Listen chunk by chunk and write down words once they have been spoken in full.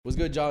What's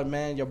good, y'all,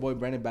 man? Your boy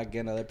Brandon back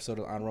again, another episode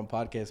of On Run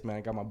Podcast, man.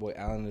 I got my boy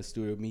Alan in the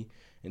studio with me.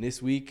 And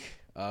this week,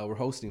 we're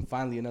hosting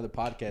finally another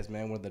podcast,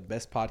 man. One of the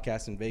best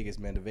podcasts in Vegas,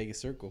 man, the Vegas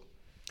Circle.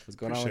 What's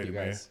going on with you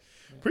guys?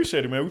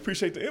 Appreciate it, man. We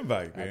appreciate the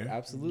invite, man.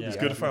 Absolutely. It's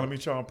good to finally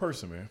meet y'all in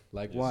person, man.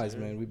 Likewise,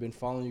 man. We've been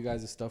following you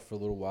guys' stuff for a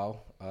little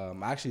while.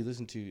 I actually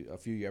listened to a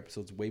few of your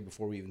episodes way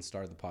before we even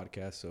started the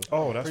podcast. So,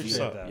 that's what's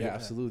up. Yeah,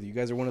 absolutely. You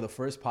guys are one of the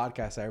first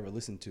podcasts I ever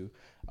listened to.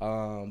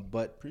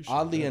 But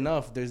oddly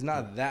enough, there's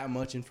not that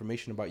much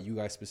information about you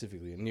guys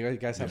specifically. And you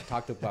guys have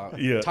talked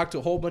to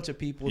a whole bunch of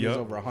people. There's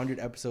over 100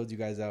 episodes you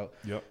guys out.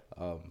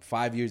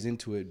 5 years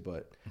into it,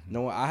 but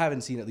no, I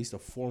haven't seen at least a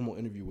formal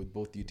interview with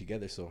both of you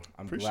together. So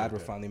I'm glad we're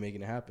finally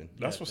making it happen.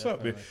 That's what's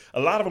up, man.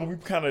 A lot of them we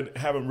kind of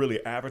haven't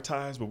really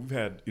advertised, but we've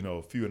had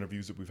a few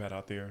interviews that we've had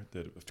out there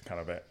that have kind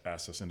of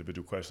asked us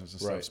individual questions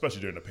and stuff. Especially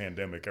during the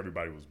pandemic,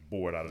 everybody was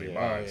bored out of their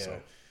minds, so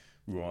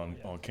we were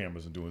on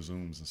cameras and doing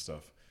Zooms and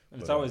stuff. And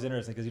it's always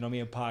interesting because,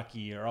 me and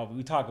Paki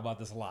we talk about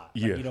this a lot.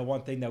 Like,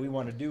 one thing that we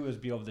want to do is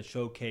be able to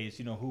showcase,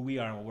 who we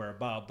are and what we're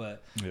about.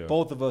 But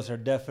both of us are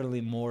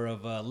definitely more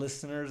of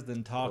listeners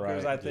than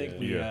talkers. I think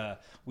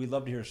we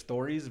love to hear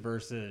stories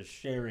versus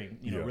sharing,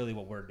 really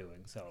what we're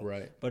doing. So,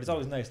 but it's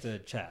always nice to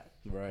chat.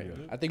 Right.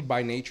 Yeah. I think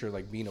by nature,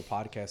 like being a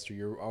podcaster,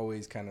 you're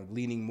always kind of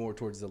leaning more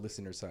towards the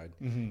listener side.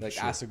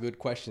 Ask a good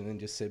question and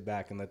just sit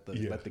back and let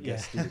the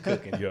guests do the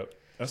cooking.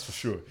 That's for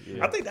sure.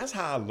 I think that's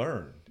how I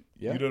learned.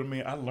 You know what I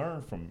mean? I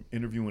learned from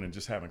interviewing and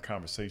just having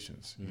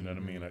conversations. You know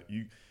what I mean? Like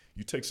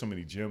you take so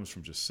many gems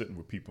from just sitting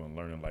with people and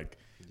learning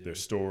their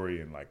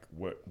story and like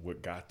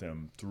what got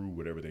them through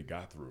whatever they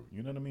got through.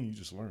 You know what I mean? You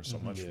just learn so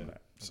much from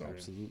that. So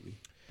absolutely.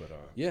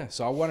 But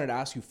so I wanted to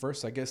ask you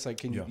first. I guess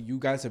you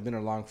guys have been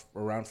around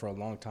for a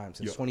long time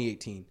since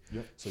 2018.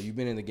 So you've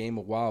been in the game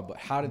a while. But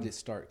how did it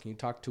start? Can you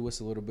talk to us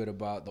a little bit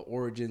about the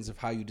origins of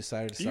how you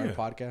decided to start a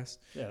podcast?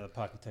 Yeah, the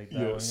Paki take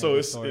that. So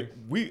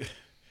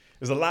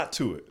there's a lot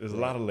to it. There's a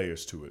lot of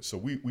layers to it. So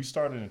we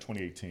started in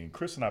 2018.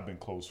 Chris and I have been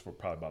close for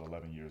probably about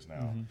 11 years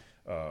now.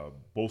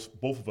 Both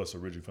of us are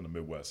originally from the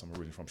Midwest. I'm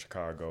originally from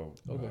Chicago.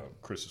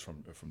 Chris is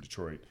from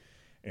Detroit.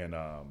 And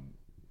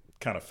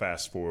kind of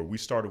fast forward, we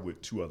started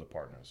with two other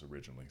partners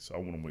originally. So I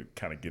want to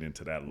kind of get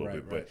into that a little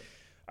bit. But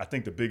I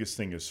think the biggest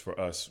thing is for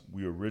us,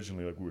 we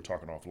originally, like we were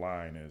talking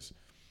offline, is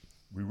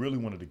we really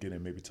wanted to get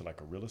in maybe to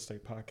like a real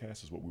estate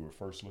podcast is what we were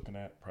first looking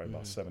at probably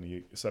about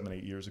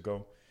 7-8 years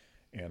ago.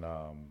 And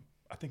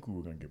I think we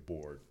were going to get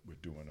bored with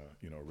doing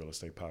a real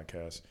estate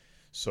podcast.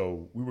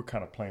 So we were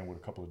kind of playing with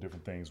a couple of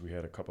different things. We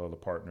had a couple other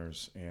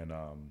partners, and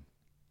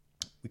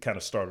we kind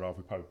of started off.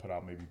 We probably put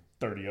out maybe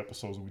 30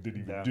 episodes that we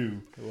didn't even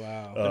do.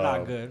 Wow, they're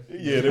not good.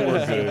 Yeah, they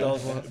were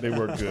good. They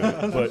were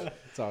good, but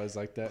it's always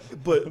like that.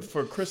 But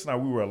for Chris and I,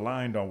 we were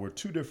aligned on we're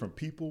two different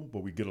people,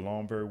 but we get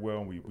along very well.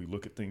 And we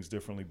look at things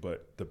differently.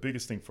 But the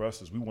biggest thing for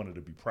us is we wanted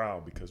to be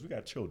proud because we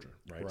got children,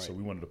 right? So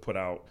we wanted to put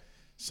out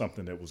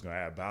something that was going to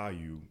add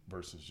value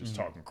versus just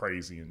talking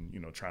crazy and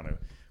trying to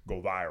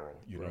go viral.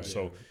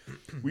 So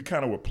we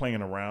kind of were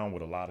playing around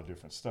with a lot of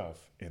different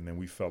stuff, and then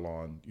we fell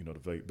on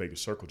the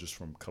Vegas Circle just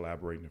from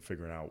collaborating and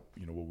figuring out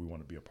what we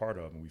want to be a part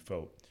of, and we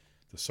felt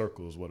the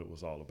circle is what it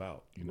was all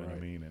about. You know what I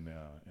mean? And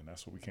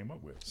that's what we came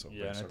up with. So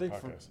and I think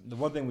the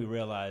one thing we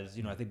realized,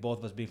 I think both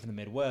of us being from the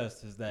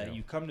Midwest, is that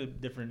you come to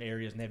different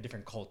areas and they have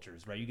different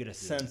cultures, right? You get a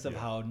sense of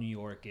how New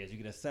York is, you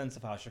get a sense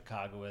of how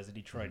Chicago is, and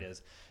Detroit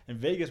is, and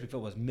Vegas we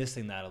felt was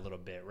missing that a little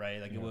bit,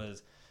 right? Like it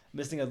was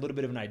missing a little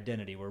bit of an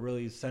identity. We're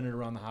really centered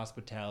around the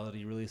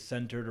hospitality, really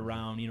centered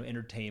around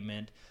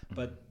entertainment,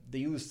 but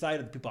they lose sight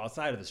of the people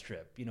outside of the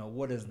strip.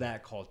 What is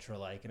that culture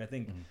like? And I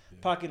think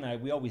Paki and I,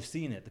 we always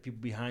seen it, the people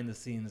behind the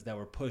scenes that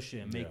were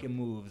pushing, making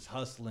moves,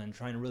 hustling,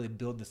 trying to really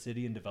build the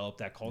city and develop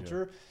that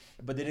culture,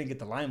 but they didn't get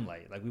the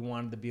limelight. Like we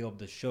wanted to be able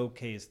to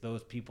showcase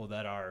those people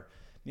that are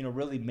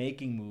really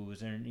making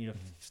moves and,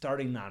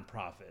 starting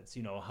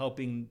nonprofits,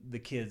 helping the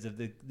kids of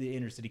the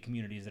inner city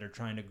communities that are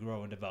trying to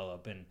grow and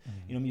develop, and,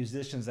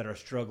 musicians that are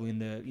struggling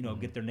to,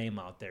 get their name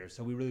out there.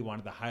 So we really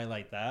wanted to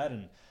highlight that.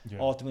 And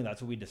ultimately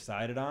that's what we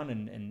decided on.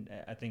 And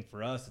I think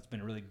for us, it's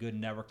been a really good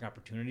networking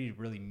opportunity to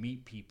really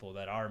meet people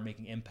that are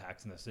making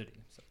impacts in the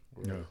city. So.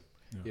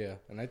 Yeah.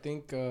 And I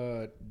think,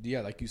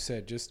 like you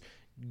said, just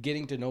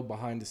getting to know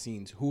behind the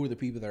scenes who are the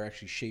people that are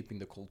actually shaping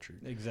the culture.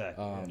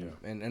 Exactly.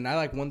 And I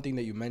like one thing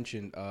that you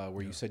mentioned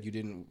where you said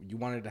you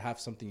wanted to have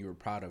something you were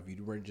proud of.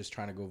 You weren't just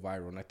trying to go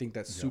viral. And I think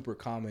that's super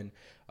common,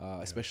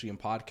 especially in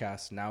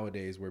podcasts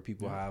nowadays, where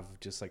people have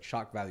just like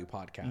shock value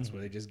podcasts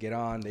where they just get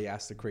on, they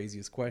ask the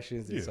craziest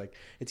questions. It's like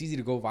it's easy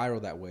to go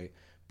viral that way.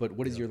 But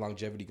what is your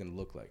longevity going to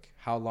look like?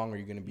 How long are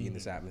you going to be in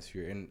this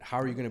atmosphere? And how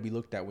are you going to be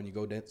looked at when you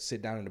go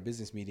sit down in a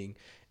business meeting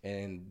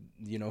and,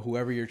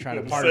 whoever you're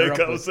trying to partner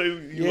up with,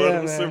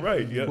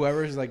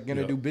 whoever's like going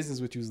to do business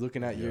with you is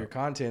looking at your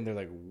content. They're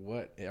like,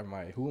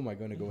 who am I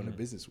going to go into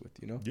business with,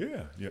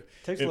 It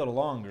takes a little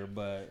longer,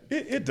 but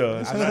it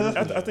does.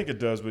 I think it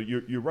does, but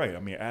you're right.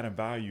 I mean, adding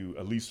value,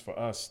 at least for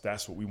us,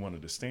 that's what we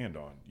wanted to stand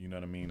on. You know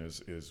what I mean?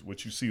 Is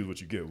what you see is what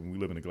you get. When we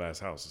live in a glass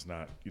house, it's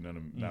not,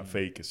 not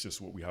fake. It's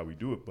just how we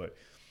do it. But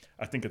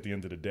I think at the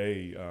end of the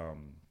day,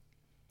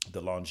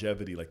 the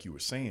longevity, like you were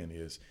saying,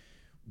 is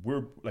we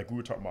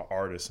were talking about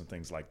artists and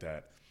things like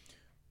that.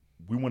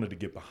 We wanted to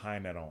get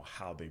behind that on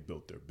how they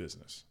built their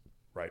business,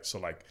 right? So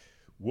like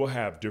we'll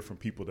have different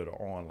people that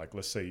are on, like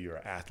let's say you're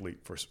an athlete,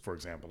 for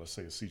example, let's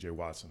say it's CJ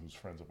Watson, who's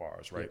friends of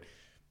ours, right?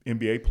 Yep.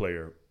 NBA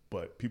player,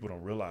 but people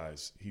don't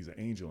realize he's an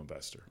angel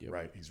investor, yep.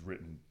 right? He's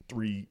written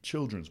 3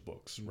 children's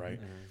books, mm-hmm. right?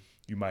 Mm-hmm.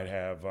 You might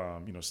have,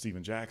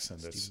 Steven Jackson,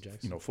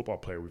 football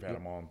player. We've had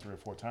yep. him on 3 or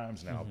 4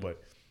 times now, mm-hmm.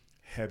 but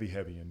heavy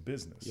in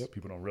business. Yep.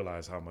 People don't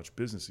realize how much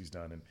business he's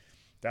done. And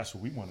that's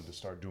what we wanted to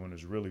start doing,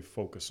 is really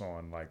focus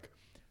on like,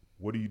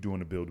 what are you doing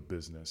to build a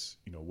business?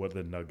 What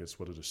are the nuggets?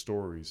 What are the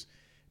stories?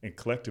 And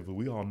collectively,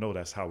 we all know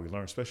that's how we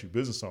learn, especially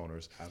business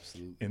owners.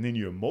 Absolutely. And then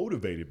you're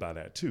motivated by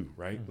that too,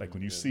 right? Mm-hmm. Like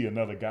when you see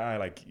another guy,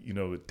 like,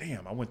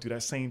 damn, I went through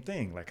that same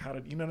thing. Like how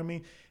did, you know what I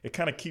mean? It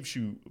kind of keeps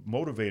you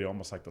motivated,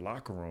 almost like the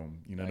locker room,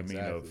 you know what I mean?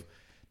 Of,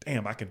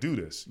 damn, I can do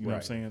this. You know what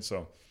I'm saying?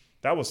 So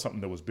that was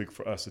something that was big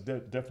for us. It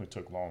definitely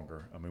took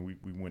longer. I mean,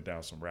 we went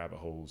down some rabbit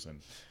holes,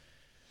 and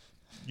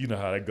you know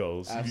how that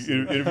goes.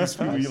 Interviews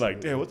people, you're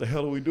like, damn, what the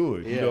hell are we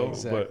doing? Yeah,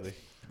 exactly.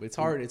 But it's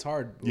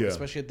hard,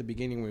 especially at the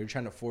beginning when you're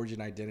trying to forge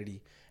an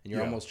identity and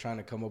you're almost trying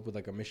to come up with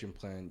like a mission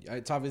plan.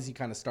 It's obviously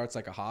kind of starts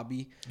like a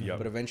hobby,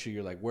 but eventually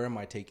you're like, where am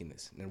I taking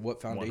this? And what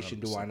foundation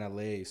 100%. Do I not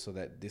lay so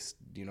that this,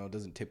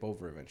 doesn't tip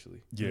over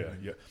eventually? Yeah,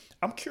 yeah.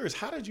 I'm curious,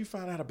 how did you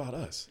find out about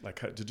us?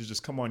 Like, did you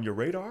just come on your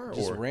radar?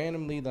 Just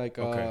randomly, like,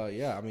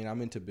 I mean,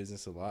 I'm into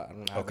business a lot. I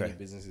don't have any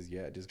businesses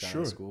yet. I just got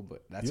out of school,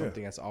 but that's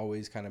something that's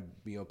always kind of,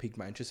 piqued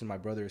my interest. In my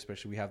brother,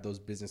 especially, we have those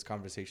business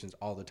conversations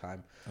all the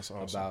time. That's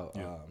awesome.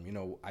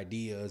 About,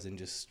 ideas and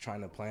just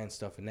trying to plan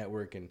stuff and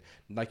network. And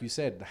like you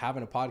said,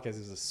 having a podcast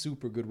is a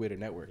super good way to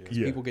network, because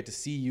people get to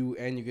see you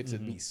and you get to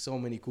meet so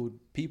many cool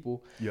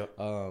people.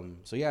 So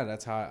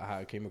that's how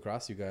I came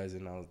across you guys,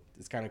 and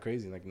it's kind of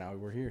crazy. Like now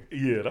we're here.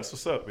 Yeah, that's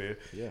what's up, man.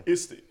 Yeah,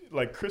 it's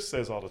like Chris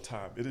says all the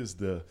time. It is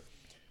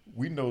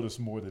we notice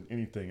more than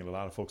anything, and a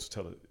lot of folks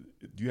tell it.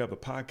 You have a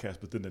podcast,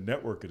 but then the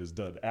network is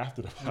done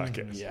after the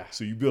podcast. Yeah.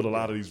 So you build a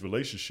lot of these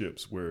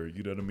relationships where,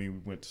 you know what I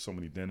mean. We went to so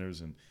many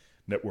dinners and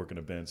networking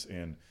events,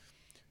 and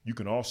you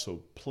can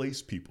also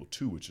place people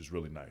too, which is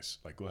really nice.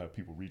 Like go have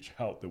people reach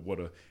out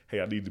that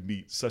hey, I need to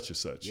meet such and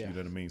such. You know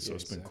what I mean? So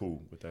it's been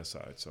cool with that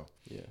side. So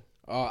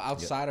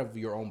outside of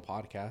your own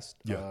podcast,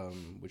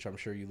 which I'm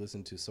sure you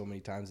listen to so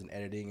many times in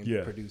editing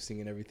and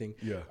producing and everything.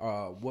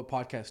 What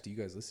podcast do you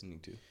guys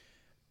listening to?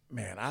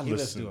 Man, I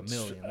listen to a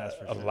million. That's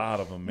for sure. A lot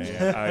of them,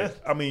 man.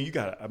 I mean, you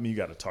got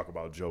to talk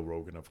about Joe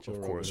Rogan, of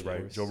course,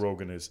 right? Joe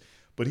Rogan is.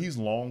 But he's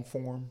long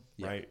form,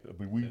 right?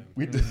 I mean,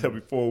 we did that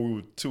before. We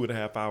were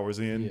 2.5 hours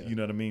in, you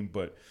know what I mean?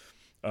 But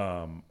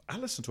I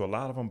listen to a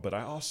lot of them, but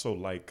I also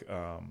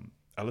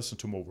I listen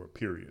to them over a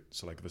period.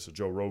 So like if it's a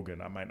Joe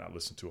Rogan, I might not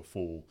listen to a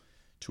full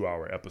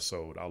 2-hour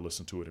episode. I'll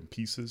listen to it in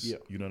pieces,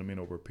 you know what I mean,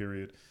 over a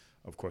period.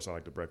 Of course, I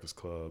like the Breakfast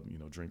Club,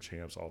 Drink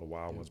Champs, all the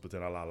wild ones, but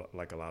then I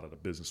like a lot of the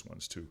business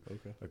ones too.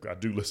 Okay. Like I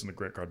do listen to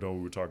Grant Cardone,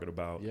 we were talking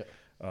about,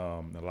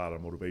 a lot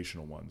of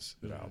motivational ones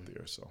that are out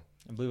there. So.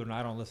 And believe it or not,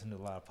 I don't listen to a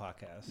lot of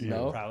podcasts.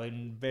 No, probably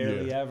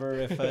barely ever,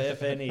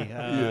 if any.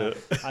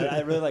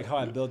 I really like How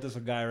I Built This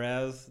with Guy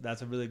Raz.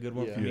 That's a really good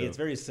one for me. It's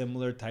very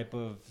similar type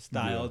of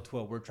style to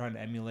what we're trying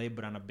to emulate,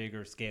 but on a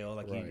bigger scale,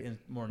 like in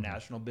more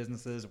national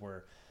businesses,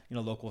 where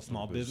local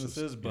small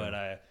businesses. But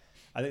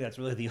I think that's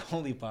really the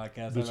only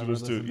podcast I've ever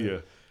listened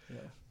to.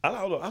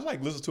 I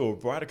like listening to a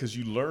variety because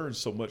you learn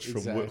so much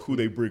from who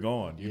they bring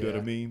on. You know what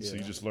I mean? So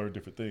you just learn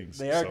different things.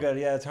 They are good.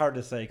 Yeah, it's hard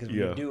to say because when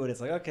you do it, it's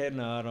like, okay,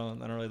 no, I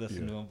don't really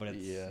listen to them. But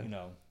it's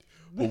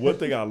Well, one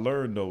thing I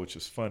learned though, which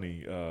is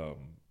funny,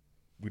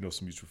 we know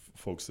some mutual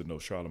folks that know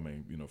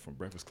Charlamagne, from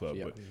Breakfast Club.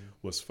 But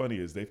what's funny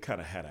is they've kind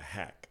of had a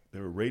hack.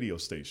 They're a radio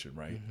station,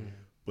 right? Mm-hmm.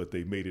 But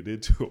they made it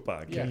into a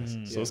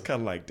podcast. So it's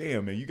kind of like,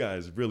 damn, man, you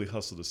guys really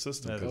hustle the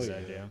system because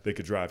they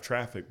could drive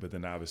traffic. But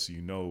then obviously,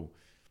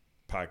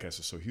 podcasts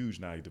are so huge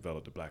now. You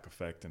develop the Black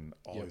Effect and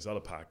all these other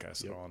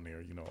podcasts that are on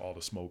there, all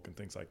the smoke and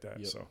things like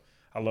that. So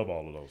I love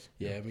all of those.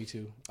 Yeah, me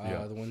too.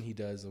 The one he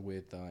does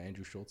with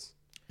Andrew Schultz.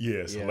 Yeah,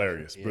 it's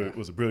hilarious. But it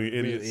was a Brilliant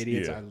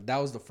Idiots. That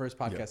was the first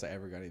podcast I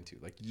ever got into,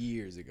 like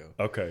years ago.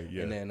 Okay,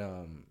 yeah. And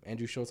then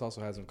Andrew Schultz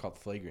also has one called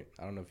Flagrant.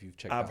 I don't know if you've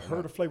checked out. I've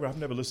heard of Flagrant. I've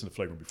never listened to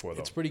Flagrant before,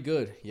 though. It's pretty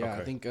good. Yeah,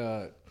 I think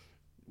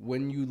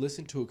when you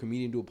listen to a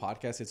comedian do a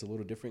podcast, it's a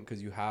little different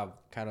because you have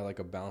kind of like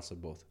a balance of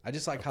both. I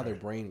just like how their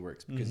brain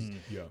works because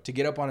to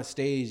get up on a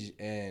stage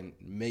and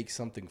make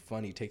something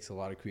funny takes a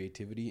lot of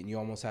creativity, and you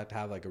almost have to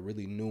have like a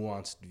really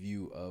nuanced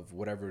view of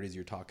whatever it is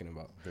you're talking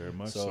about. Very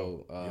much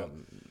so.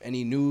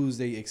 Any news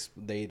they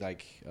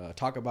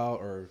talk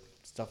about or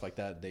stuff like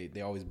that,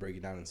 they always break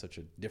it down in such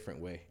a different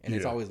way, and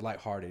it's always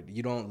lighthearted.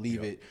 You don't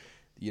leave it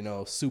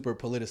super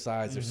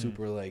politicized or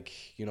super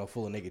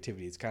full of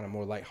negativity. It's kind of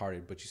more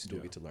lighthearted, but you still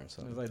get to learn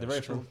something. It's like they're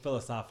very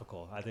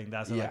philosophical. I think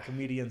that's what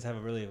comedians have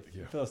a really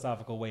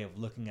philosophical way of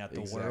looking at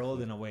the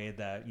world in a way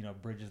that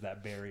bridges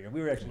that barrier.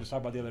 We were actually just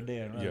talking about the other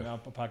day on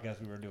a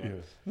podcast we were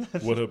doing.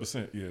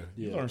 100%. Yeah,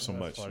 you learn so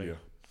much. Funny. Yeah.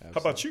 How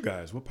about you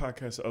guys? What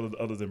podcast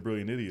other than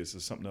Brilliant Idiots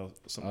is something else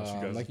you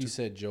guys like you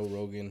said, Joe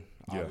Rogan,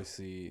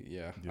 obviously,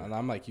 yeah. And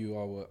I'm like you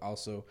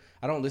also.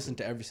 I don't listen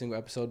to every single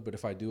episode, but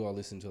if I do, I'll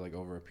listen to like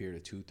over a period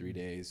of 2-3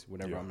 days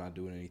whenever I'm not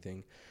doing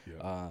anything.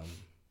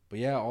 But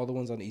yeah, all the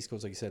ones on the East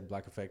Coast, like you said,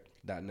 Black Effect,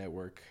 that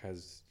network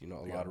has, a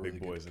lot of really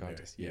big boys good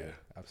content. in there. Yeah,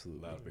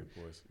 absolutely. A lot of big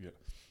boys. Yeah.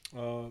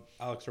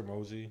 Alex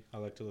Ramosi, I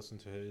like to listen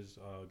to his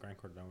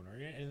Grant Cardone or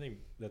anything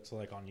that's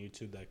like on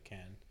YouTube that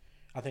can.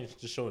 I think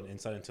it's just showing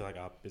insight into like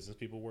how business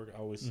people work. I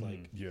always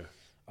like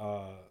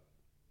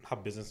how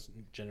business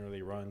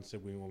generally runs.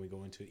 When we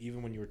go into,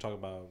 even when you were talking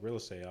about real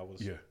estate, I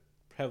was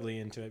heavily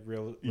into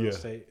real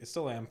estate. I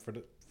still am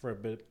for a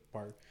bit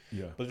part.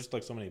 Yeah. But just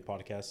like so many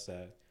podcasts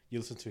that you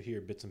listen to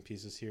here, bits and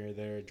pieces here and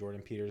there. Jordan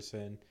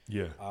Peterson.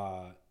 Yeah.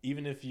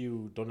 Even if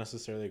you don't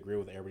necessarily agree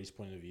with everybody's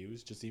point of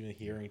views, just even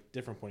hearing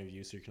different point of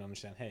views, so you can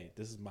understand, hey,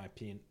 this is my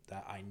opinion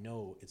that I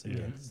know it's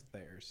against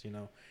theirs.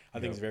 I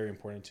think it's very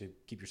important to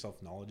keep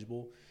yourself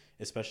knowledgeable,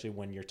 especially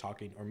when you're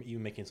talking or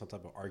even making some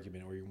type of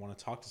argument, or you want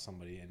to talk to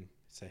somebody and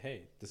say,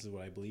 hey, this is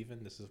what I believe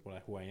in. This is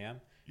who I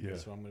am. Yeah.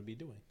 That's what I'm going to be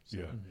doing. So.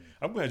 Yeah.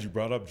 I'm glad you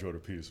brought up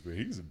Jordan Peterson, but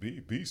he's a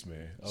beast,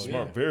 man.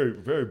 Smart, very,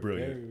 very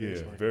brilliant.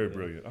 Very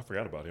brilliant. I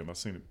forgot about him. I've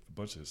seen a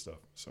bunch of his stuff.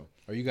 So,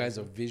 are you guys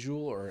a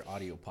visual or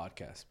audio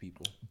podcast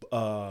people?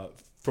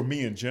 For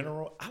me in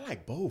general, I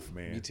like both,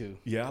 man. Me too.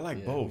 Yeah, I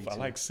like both. I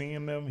like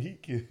seeing them.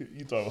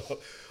 You talk about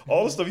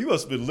all the stuff. You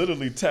must have been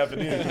literally tapping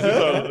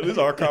in. These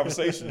are our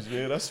conversations,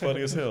 man. That's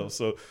funny as hell.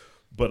 So,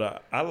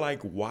 but I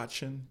like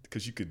watching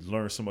because you could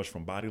learn so much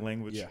from body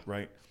language,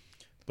 right?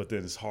 But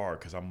then it's hard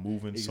because I'm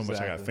moving so much.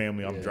 I got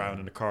family. I'm driving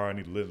in the car. I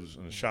need to live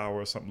in the shower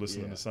or something,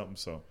 listening to something.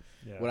 So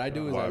what I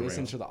do is I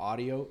listen to the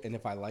audio, and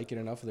if I like it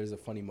enough, if there's a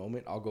funny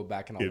moment, I'll go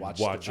back and I'll watch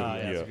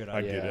the video.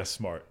 I get it. That's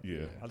smart.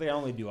 Yeah. I think I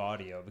only do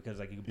audio because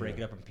like you can break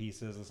it up in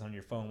pieces. Listen on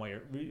your phone while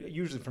you're.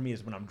 Usually for me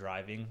is when I'm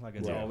driving. Like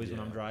it's always when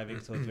I'm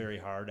driving, so it's very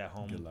hard at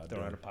home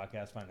throwing out a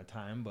podcast, find the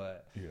time.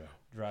 But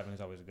driving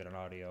is always good on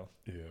audio.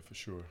 Yeah, for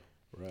sure.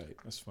 Right.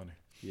 That's funny.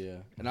 Yeah,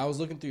 and I was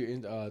looking through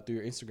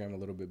your Instagram a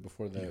little bit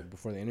before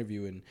the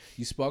interview, and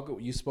you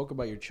spoke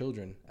about your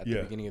children at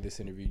the beginning of this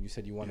interview. You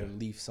said you wanted to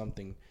leave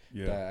something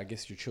that I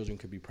guess your children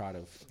could be proud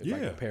of, if I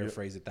can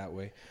paraphrase it that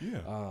way.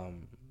 Yeah.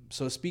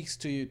 So it speaks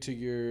to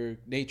your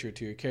nature,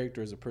 to your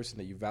character as a person,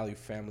 that you value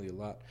family a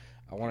lot.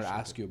 I wanted to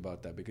ask you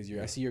about that because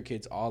I see your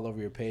kids all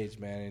over your page,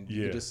 man, and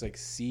you just like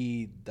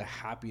see the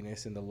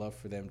happiness and the love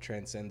for them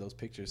transcend those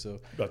pictures. So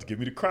about to get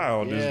me to cry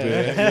on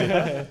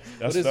this,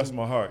 man. That's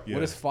my heart. Yeah. What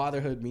does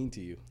fatherhood mean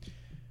to you?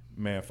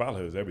 Man,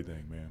 fatherhood is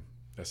everything, man.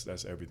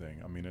 That's everything.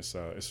 I mean, it's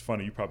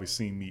funny. You probably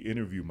seen me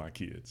interview my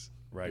kids,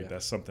 right? Yeah.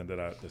 That's something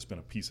that's been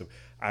a piece of.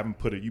 I haven't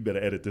put it. You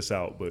better edit this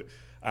out, but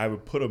I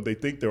would put them. They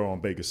think they're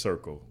on Vegas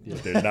Circle,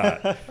 but they're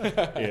not.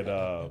 And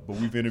but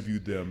we've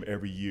interviewed them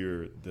every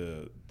year.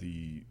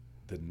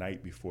 The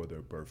night before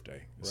their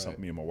birthday. It's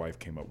something me and my wife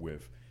came up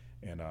with.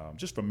 And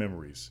just for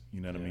memories, you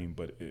know what I mean?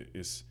 But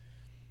it's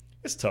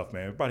tough,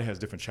 man. Everybody has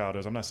different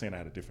childhoods. I'm not saying I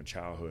had a different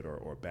childhood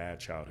or a bad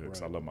childhood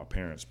because I love my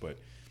parents, but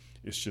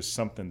it's just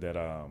something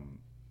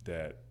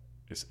that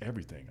it's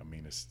everything. I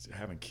mean, it's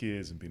having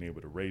kids and being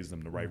able to raise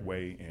them the right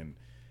way and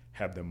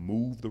have them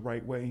move the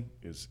right way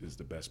is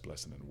the best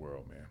blessing in the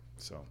world, man.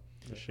 So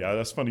yeah,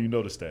 that's funny you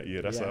noticed that.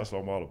 Yeah, that's what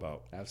I'm all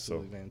about.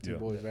 Absolutely, man. Two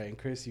boys, right? And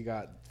Chris, you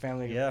got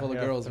family full of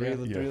girls, three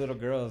little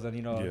girls.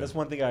 And, that's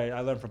one thing I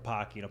learned from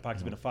Paki.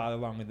 Paki's been a father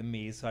longer than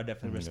me, so I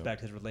definitely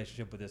respect his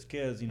relationship with his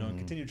kids, and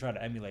continue to try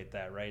to emulate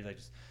that, right? Like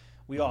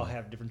we all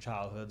have different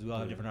childhoods. We all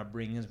have different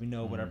upbringings. We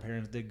know what our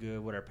parents did good,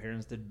 what our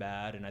parents did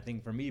bad. And I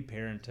think for me,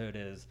 parenthood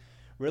is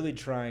really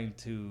trying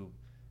to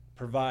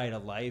provide a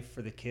life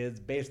for the kids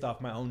based off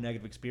my own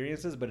negative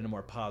experiences, but in a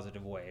more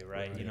positive way,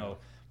 right?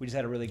 We just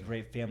had a really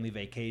great family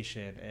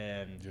vacation,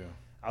 and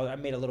I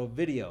made a little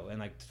video, and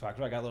like I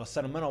got a little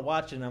sentimental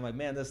watching, and I'm like,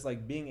 man, this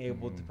like being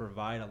able to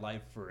provide a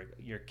life for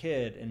your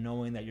kid and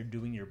knowing that you're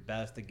doing your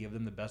best to give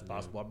them the best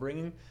possible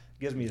upbringing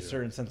gives me a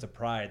certain sense of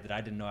pride that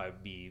I didn't know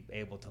I'd be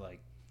able to like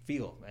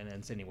feel and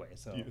in any way.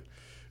 So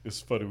it's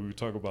funny when we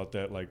talk about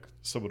that, like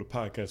some of the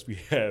podcasts we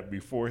had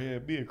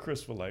beforehand, me and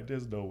Chris were like,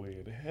 there's no way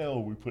in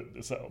hell we putting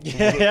this out.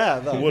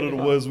 One of the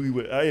ones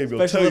I ain't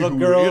gonna tell you who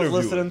we were interviewing.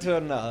 Listening to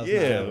it now.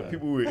 The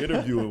people we were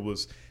interviewing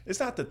it's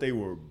not that they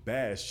were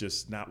bad, it's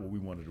just not what we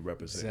wanted to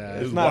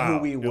represent. It's not who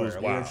we were.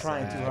 We were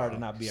trying too hard to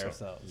not be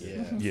ourselves.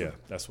 Yeah,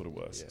 that's what it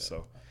was.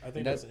 So I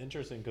think that's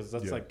interesting because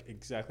that's like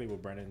exactly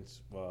what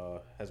Brandon's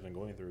has been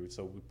going through.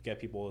 So we get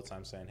people all the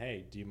time saying,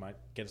 hey, do you mind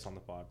get us on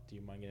the pod? Do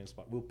you mind getting us on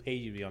the pod? We'll pay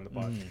you to be on the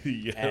pod.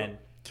 And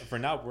for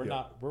now,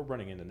 we're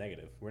running into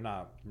negative. We're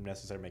not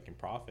necessarily making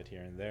profit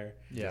here and there.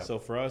 So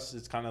for us,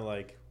 it's kind of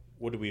like,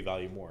 what do we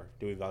value more?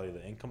 Do we value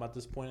the income at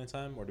this point in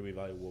time, or do we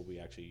value what we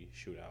actually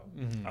shoot out?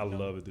 I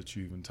love it that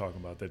you even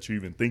talking about that. You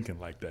even thinking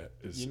like that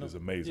is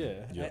amazing.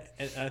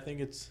 And I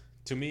think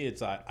to me,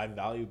 I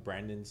value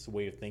Brandon's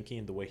way of thinking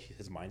and the way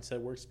his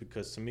mindset works,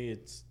 because to me,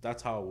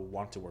 that's how I would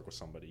want to work with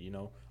somebody.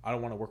 I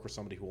don't want to work with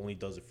somebody who only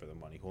does it for the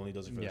money, who only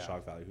does it for the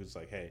shock value, who's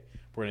like, hey,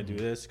 we're going to do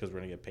this because we're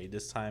going to get paid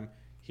this time.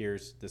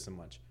 Here's this and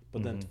much.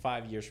 But then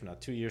 5 years from now,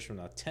 2 years from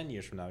now, 10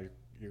 years from now,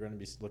 you're going to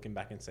be looking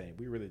back and saying,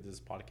 we really did this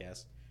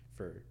podcast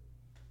for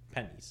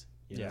pennies.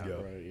 You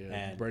know? Right, yeah.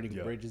 And burning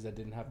bridges that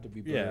didn't have to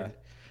be burned.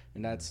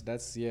 And that's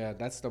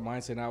the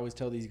mindset. And I always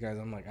tell these guys,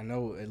 I'm like, I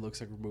know it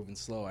looks like we're moving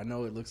slow. I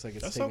know it looks like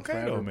it's taking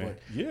forever, though, man.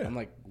 But I'm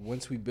like,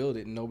 once we build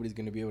it, nobody's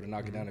going to be able to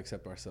knock it down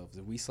except ourselves.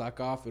 If we slack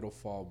off, it'll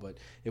fall. But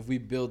if we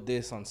build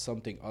this on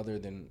something other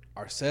than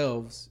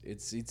ourselves,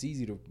 it's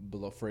easy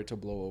for it to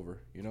blow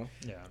over, you know?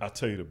 Yeah. I'll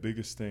tell you the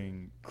biggest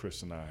thing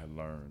Chris and I had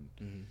learned,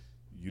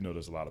 you know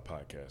there's a lot of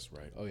podcasts,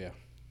 right? Oh, yeah.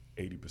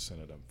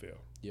 80% of them fail.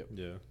 Yep.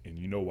 Yeah. And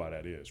you know why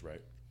that is,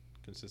 right?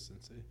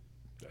 Consistency.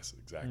 That's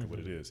exactly what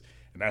it is.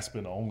 And that's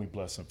been the only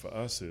blessing for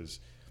us is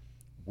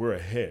we're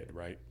ahead,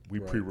 right? We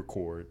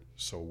pre-record,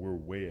 so we're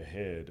way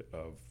ahead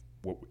of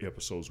what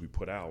episodes we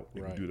put out,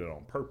 and we do that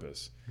on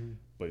purpose.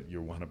 But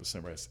you're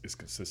 100% right. It's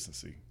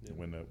consistency. Yeah.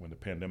 When the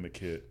pandemic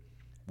hit,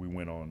 we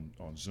went on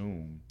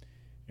Zoom,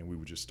 and we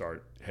would just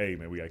start, hey,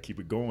 man, we got to keep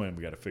it going.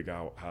 We got to figure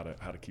out how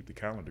to keep the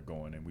calendar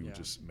going, and we would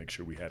just make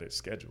sure we had it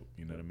scheduled.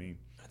 You know what I mean?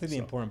 I think the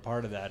important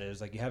part of that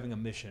is like you having a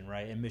mission,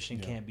 right? And mission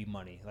can't be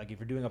money. Like if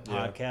you're doing a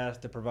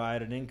podcast to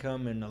provide an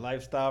income and a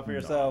lifestyle for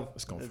yourself,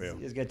 it's gonna fail.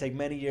 It's gonna take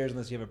many years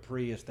unless you have a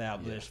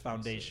pre-established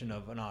foundation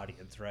of an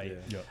audience, right?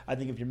 I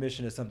think if your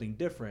mission is something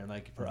different,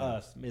 like for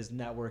us, is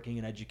networking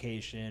and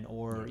education,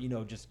 or you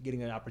know, just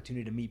getting an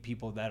opportunity to meet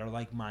people that are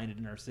like-minded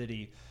in our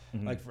city.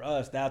 Like for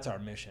us, that's our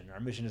mission. Our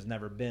mission has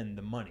never been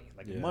the money.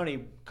 Like the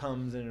money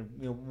comes in,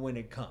 you know, when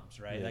it comes,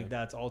 right? Like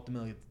that's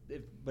ultimately,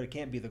 but it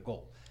can't be the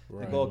goal.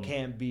 The goal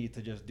can't be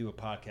to just do a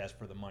podcast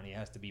for the money. It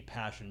has to be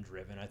passion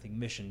driven. I think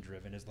mission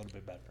driven is a little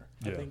bit better.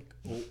 I think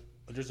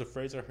there's a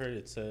phrase I heard.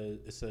 It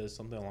says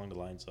something along the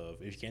lines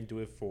of, if you can't do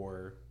it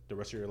for the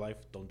rest of your life,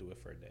 don't do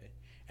it for a day.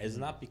 And it's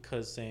not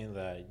because saying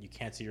that you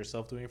can't see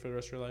yourself doing it for the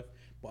rest of your life,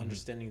 but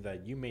understanding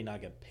that you may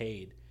not get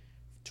paid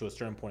to a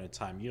certain point in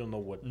time. You don't know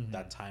what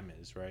that time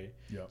is, right?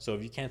 So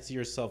if you can't see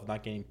yourself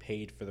not getting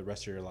paid for the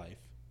rest of your life,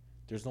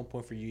 there's no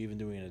point for you even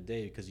doing it a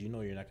day, because you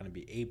know you're not going to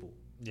be able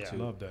to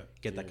love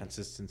that. Get that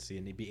consistency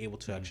and be able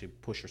to actually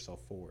push yourself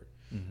forward.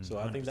 So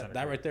I think that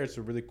right there is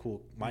a really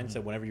cool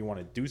mindset. Whenever you want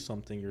to do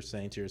something, you're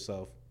saying to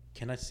yourself,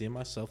 can I see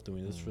myself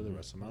doing this for the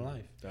rest of my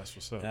life? That's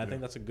what's up. And I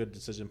think that's a good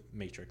decision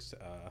matrix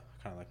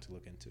kind of like to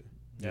look into.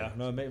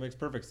 No, it makes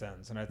perfect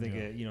sense. And I think,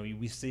 you know,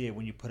 we see it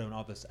when you put in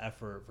all this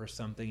effort for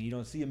something. You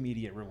don't see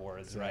immediate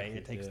rewards, right?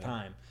 It takes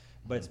time.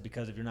 But it's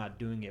because if you're not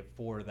doing it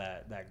for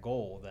that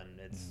goal, then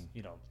it's,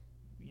 you know,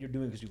 you're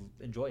doing because you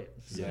enjoy it.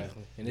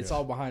 Exactly. And it's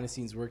all behind the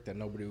scenes work that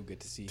nobody will get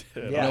to see.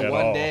 You know,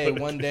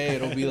 one day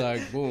it'll be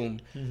like, boom,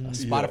 a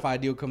Spotify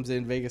deal comes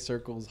in, Vegas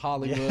circles,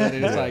 Hollywood,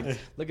 and it's like,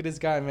 look at this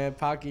guy, man,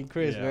 Paki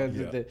Chris, man.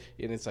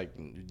 And it's like,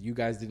 you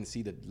guys didn't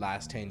see the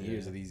last 10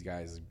 years of these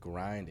guys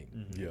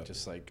grinding.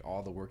 Just like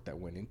all the work that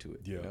went into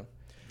it. You know?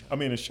 I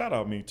mean, and shout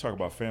out, me talk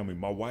about family.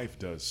 My wife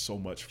does so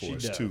much for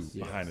us too,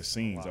 behind the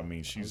scenes. Wow. I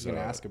mean, she's. I was going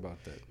to ask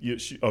about that. Yeah,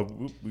 I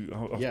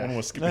don't want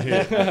to skip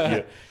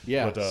ahead.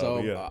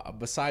 But,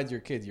 besides your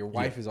kids, your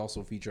wife is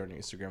also featured on your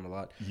Instagram a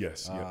lot.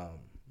 Yes.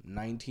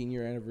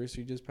 19-year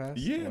anniversary just passed.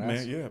 Yeah,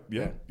 man.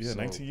 So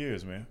 19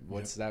 years, man.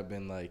 What's that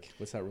been like?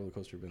 What's that roller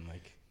coaster been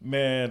like?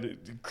 Man,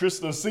 Chris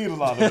done seen a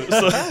lot of it.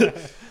 So,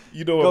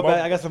 you know, go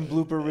back. I got some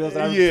blooper reels.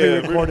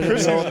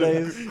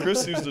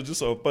 Chris used to,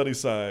 just on a funny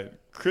side,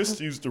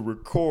 Chris used to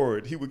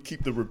record. He would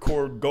keep the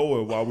record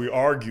going while we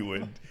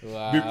arguing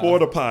before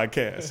the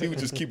podcast. He would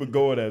just keep it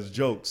going as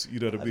jokes. You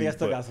know what I mean? I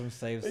still got some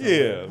saves.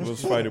 Yeah, it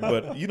was fighting.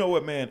 But you know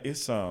what, man?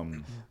 It's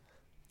you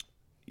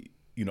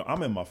know,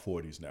 I'm in my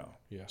 40s now.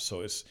 Yeah.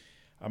 So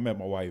I met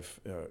my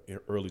wife in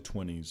early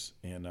 20s,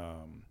 and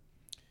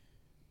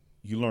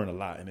you learn a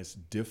lot, and it's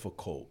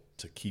difficult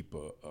to keep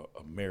a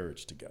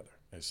marriage together.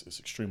 It's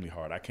extremely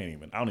hard. I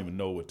don't even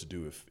know what to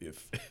do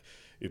if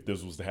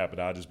this was to happen.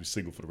 I'd just be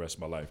single for the rest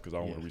of my life because I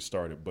don't want to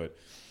restart it. But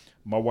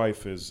my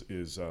wife is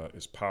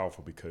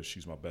powerful because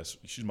she's my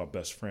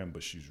best friend,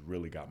 but she's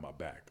really got my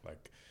back.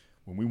 Like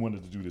when we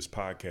wanted to do this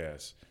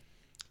podcast,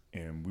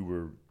 and we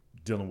were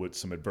dealing with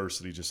some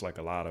adversity, just like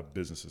a lot of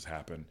businesses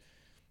happen,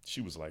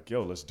 she was like,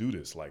 "Yo, let's do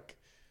this. Like,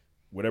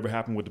 whatever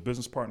happened with the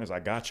business partners, I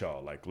got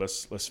y'all. Like,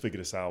 let's figure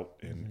this out,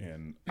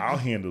 and I'll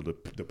handle the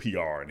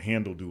PR and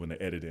handle doing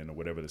the editing or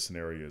whatever the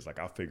scenario is. Like,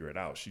 I'll figure it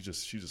out." She's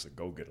just a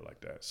go getter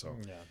like that. So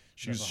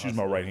she's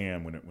my right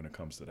hand when it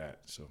comes to that.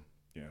 So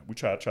yeah, we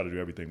try to do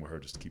everything with her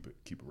just to keep it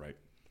right.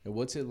 And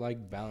what's it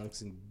like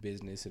balancing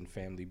business and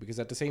family? Because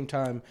at the same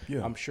time,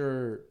 I'm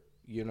sure,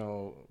 you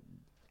know,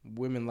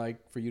 women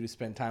like for you to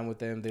spend time with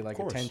them. They like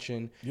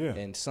attention. Yeah.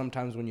 And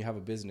sometimes when you have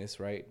a business,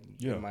 right,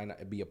 it might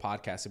not be a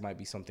podcast. It might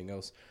be something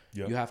else.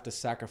 Yeah. You have to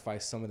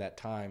sacrifice some of that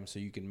time so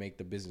you can make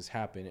the business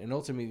happen. And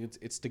ultimately,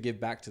 it's to give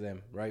back to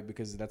them, right?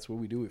 Because that's what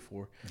we do it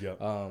for. Yeah.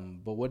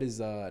 But what is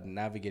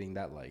navigating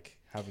that like,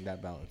 having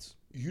that balance?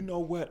 You know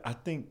what? I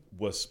think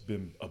what's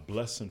been a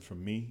blessing for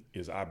me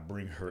is I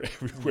bring her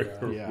everywhere.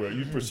 Yeah.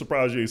 You're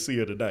surprised you ain't see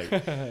her tonight.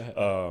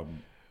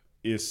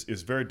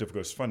 It's very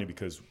difficult. It's funny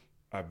because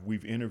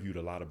we've interviewed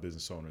a lot of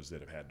business owners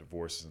that have had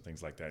divorces and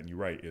things like that. And you're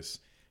right. It's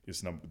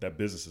that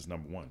business is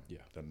number one. Yeah.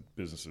 That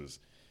business is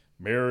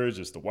marriage,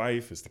 it's the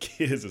wife, it's the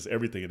kids, it's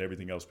everything, and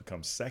everything else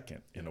becomes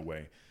second in a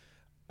way.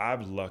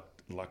 I've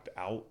lucked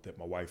out that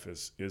my wife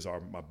is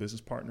my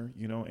business partner,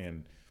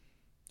 and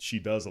she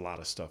does a lot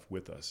of stuff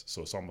with us.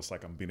 So it's almost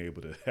like I'm being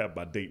able to have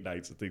my date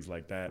nights and things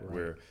like that,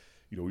 where,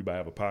 we might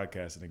have a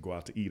podcast and then go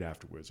out to eat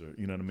afterwards, or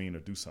you know what I mean, or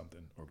do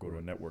something, or go to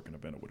a networking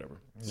event or whatever.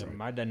 So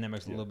my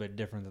dynamic's a little bit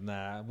different than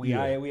that. We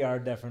are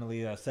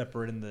definitely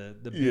separate in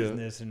the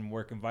business and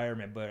work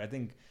environment, but I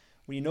think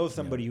when you know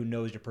somebody who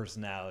knows your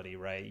personality,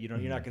 right? You're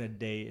not going to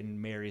date and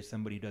marry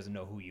somebody who doesn't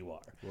know who you are.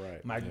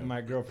 Right.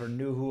 My girlfriend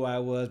knew who I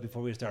was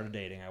before we started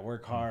dating. I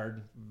work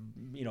hard,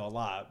 a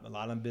lot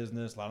on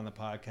business, a lot on the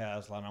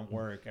podcast, a lot on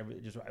work.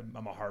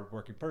 I'm a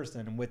hardworking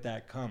person, and with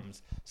that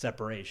comes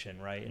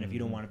separation, right? And if you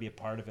don't want to be a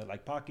part of it,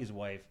 like Paki's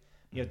wife,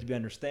 you have to be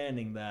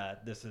understanding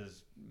that this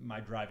is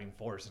my driving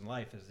force in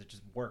life, is to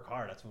just work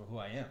hard. That's who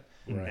I am.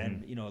 Right.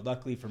 And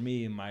luckily for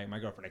me, my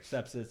girlfriend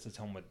accepts it. Sits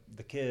home with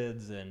the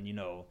kids, and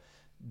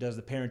does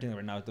the parenting.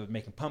 Right now they're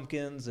making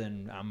pumpkins,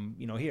 and I'm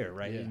here,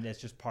 right? And that's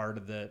just part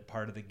of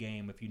the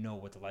game if you know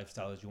what the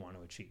lifestyle is you want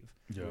to achieve.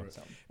 Yeah.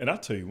 So. And I'll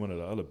tell you, one of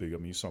the other big,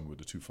 you saw me with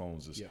the 2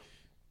 phones,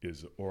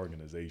 is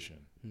organization,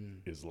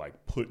 is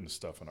like putting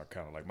stuff in our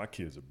calendar. Like my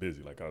kids are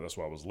busy. Like that's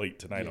why I was late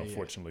tonight,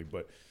 unfortunately.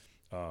 But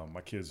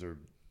my kids are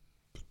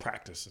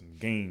practicing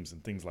games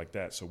and things like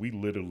that. So we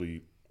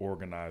literally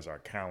organize our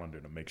calendar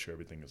to make sure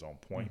everything is on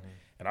point.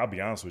 And I'll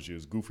be honest with you,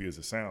 as goofy as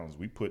it sounds,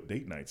 we put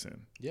date nights in.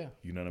 Yeah.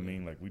 You know what I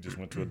mean? Like we just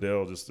went to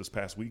Adele just this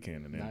past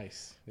weekend, and then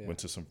went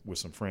to with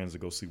some friends to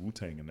go see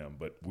Wu-Tang and them.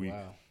 But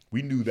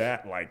we knew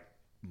that like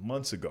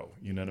months ago,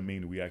 you know what I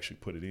mean? We actually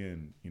put it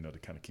in, to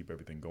kind of keep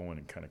everything going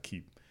and kind of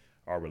keep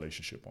our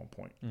relationship on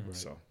point. Right.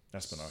 So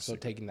that's been our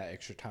secret. Taking that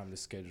extra time to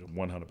schedule.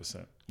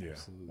 100%. Yeah.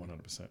 Absolutely.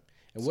 100%.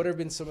 And what have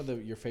been some of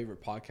your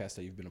favorite podcasts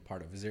that you've been a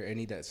part of? Is there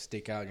any that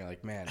stick out and you're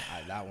like, man,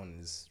 that one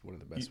is one of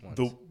the best ones?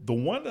 The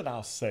one that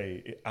I'll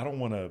say, I don't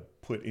want to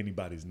put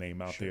anybody's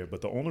name out there,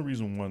 but the only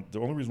reason why I'm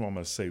going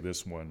to say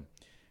this one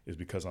is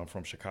because I'm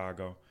from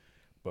Chicago,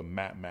 but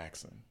Matt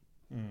Maxon.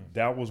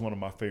 That was one of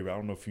my favorite. I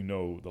don't know if you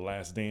know The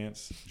Last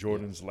Dance,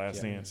 Jordan's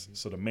Last Dance.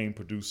 So the main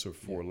producer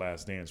for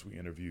Last Dance we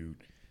interviewed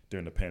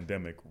during the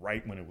pandemic,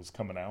 right when it was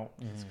coming out.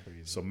 That's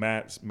crazy. So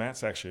Matt's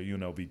actually a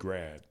UNLV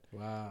grad.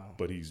 Wow.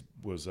 But he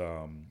was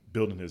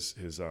building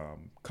his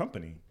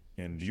company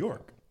in New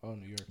York. Oh,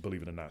 New York.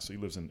 Believe it or not. So he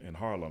lives in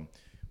Harlem.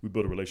 We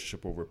built a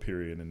relationship over a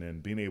period, and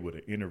then being able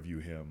to interview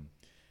him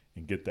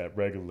and get that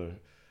regular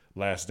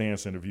Last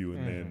Dance interview,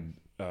 and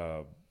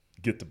then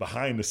get the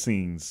behind the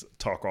scenes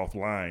talk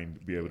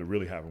offline, be able to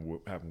really have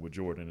him with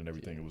Jordan and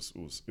everything.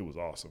 It was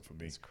awesome for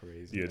me. It's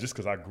crazy. Yeah, just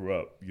because I grew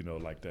up,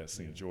 like that,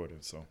 seeing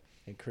Jordan. So.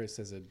 And Chris,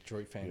 as a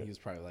Detroit fan, he was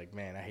probably like,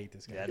 "Man, I hate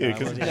this guy." Yeah,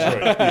 because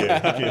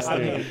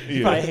Detroit.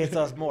 He probably hates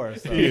us more.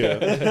 So.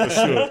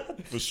 Yeah,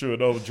 for sure.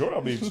 No,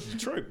 Jordan.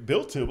 Detroit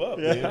built him up.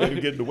 Man. They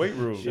get in the weight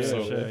room.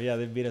 Sure. Yeah,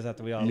 they beat us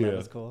after we all left.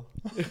 That's cool.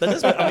 But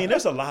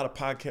there's a lot of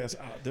podcasts.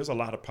 There's a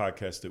lot of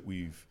podcasts that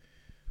we've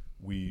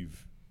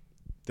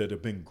that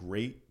have been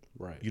great.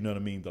 Right. You know what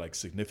I mean? Like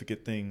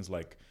significant things.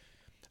 Like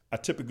I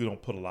typically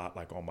don't put a lot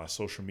like on my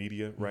social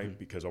media, right?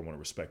 Because I want to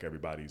respect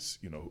everybody's,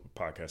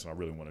 podcast, and I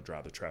really want to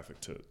drive the traffic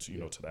to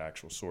the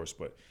actual source.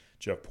 But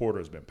Jeff Porter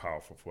has been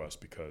powerful for us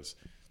because,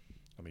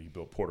 he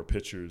built Porter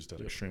Pictures,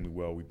 done extremely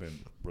well. We've been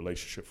in a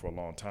relationship for a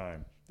long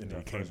time, and then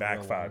he came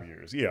back 5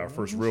 years. Yeah, our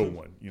first real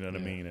one. You know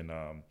what I mean? And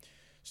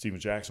Steven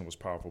Jackson was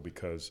powerful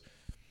because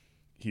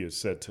he has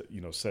said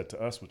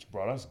to us, which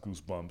brought us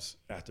goosebumps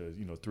after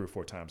 3 or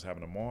 4 times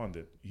having him on,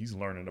 that he's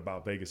learning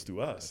about Vegas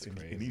through us, and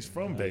he's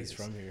from Vegas.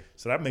 He's from here.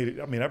 So that made it.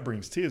 that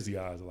brings tears to the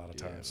eyes a lot of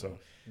times. So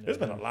there's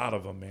been a lot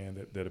of them,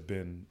 man, that have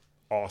been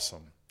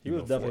awesome. He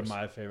was definitely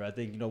my favorite. I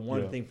think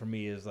one thing for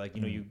me is like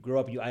you grow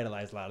up, you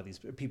idolize a lot of these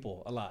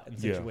people a lot in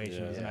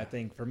situations, and I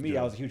think for me,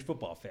 I was a huge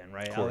football fan,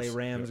 right? LA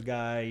Rams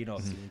guy,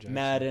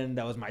 Madden,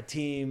 that was my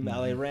team.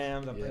 LA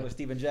Rams. I'm playing with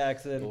Steven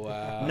Jackson.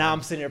 Wow. Now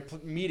I'm sitting here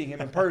meeting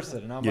him in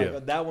person, and I'm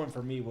like, that one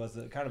for me was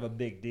kind of a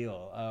big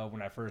deal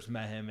when I first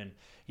met him, and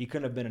he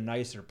couldn't have been a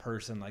nicer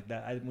person like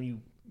that. When you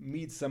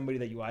meet somebody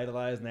that you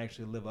idolize and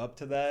actually live up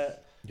to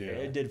that,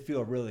 it did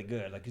feel really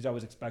good. Like, because I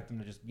was expecting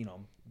to just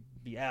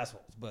be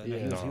assholes, but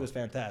he was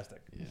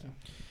fantastic. Yeah,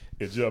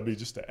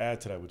 just to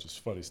add to that, which is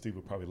funny, Steve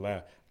would probably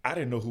laugh. I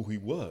didn't know who he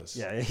was.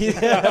 So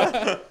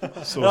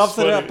pops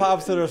to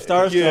the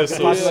starstruck. Yeah,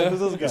 so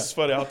it's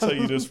funny. I'll tell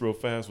you this real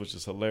fast, which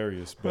is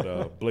hilarious.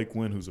 But Blake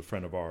Wynn, who's a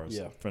friend of ours,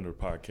 friend of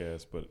the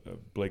podcast,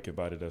 but Blake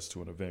invited us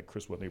to an event.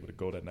 Chris wasn't able to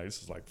go that night.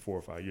 This is like 4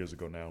 or 5 years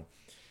ago now,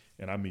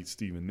 and I meet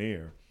Steven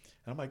there.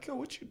 And I'm like, yo,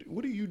 what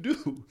do you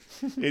do?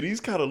 And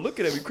he's kind of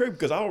looking at me crazy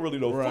because I don't really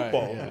know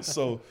football. Yeah.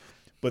 So.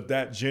 But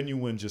that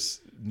genuine,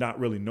 just not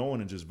really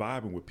knowing and just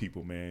vibing with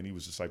people, man, he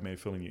was just like, man,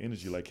 feeling your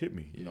energy, like, hit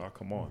me. I'll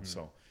come on.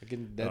 So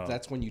again,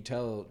 that's when you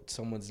tell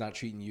someo's not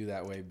treating you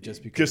that way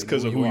just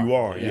because of who you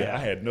are. Yeah, I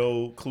had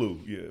no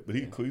clue. Yeah, but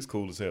he's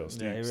cool as hell.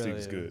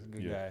 Steve's good.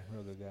 Good guy,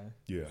 real good guy.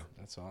 Yeah,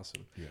 that's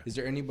awesome. Yeah. Is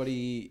there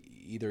anybody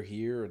either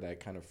here or that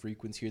kind of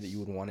frequency here that you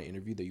would want to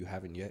interview that you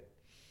haven't yet?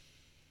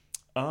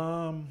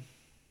 That's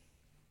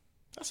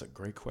a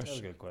great question.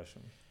 That's a good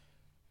question.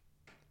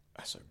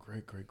 That's a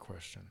great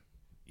question.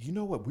 You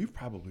know what? We've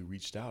probably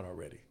reached out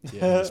already.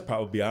 Yeah. Let's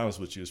probably be honest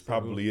with you. It's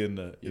probably in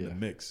the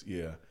mix.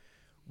 Yeah.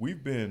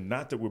 We've been,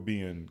 not that we're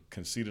being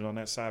conceited on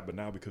that side, but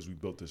now because we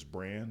built this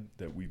brand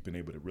that we've been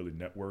able to really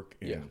network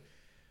and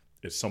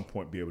at some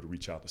point be able to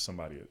reach out to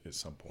somebody at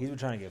some point. He's been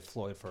trying to get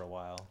Floyd for a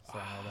while.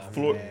 So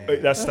Floyd,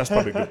 that's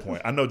probably a good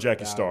point. I know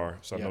Jackie Starr,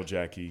 so I know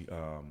Jackie.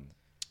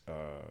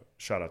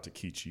 Shout out to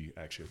Kichi.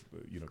 Actually,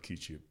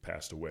 Kichi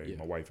passed away. Yeah.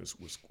 My wife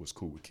was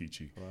cool with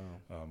Kichi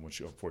when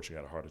she unfortunately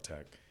had a heart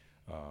attack.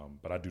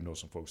 But I do know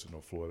some folks that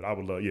know Floyd. I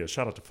would love,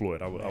 shout out to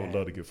Floyd. I would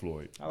love to get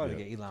Floyd. I would love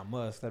to get Elon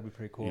Musk. That'd be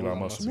pretty cool. Elon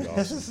Musk would be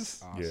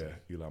awesome.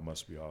 Yeah, Elon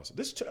Musk would be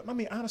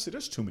awesome. Honestly,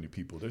 there's too many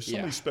people. There's so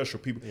many special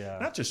people. Yeah.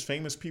 Not just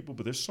famous people,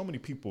 but there's so many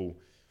people,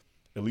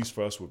 at least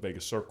for us with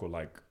Vegas Circle,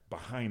 like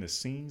behind the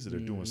scenes that are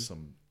doing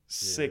some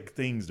sick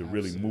things to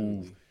really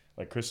move.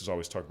 Like Chris has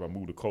always talked about,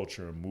 move the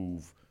culture and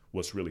move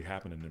what's really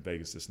happening in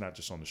Vegas. It's not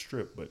just on the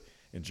Strip, but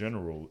in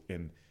general.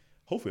 And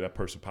hopefully that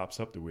person pops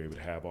up that we're able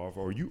to have off,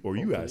 or you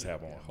guys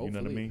have on. You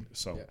know what I mean?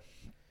 So,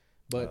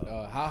 but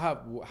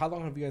how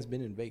long have you guys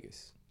been in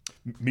Vegas?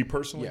 Me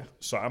personally? Yeah.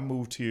 So I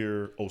moved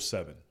here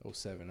 07.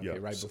 07, okay,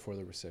 right before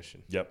the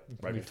recession. Yep.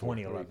 Right before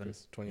 2011.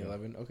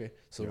 2011, okay.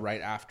 So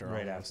right after.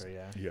 Right after,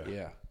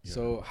 yeah.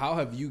 So how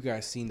have you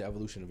guys seen the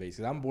evolution of Vegas?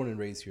 'Cause I'm born and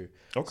raised here.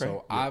 Okay.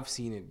 So I've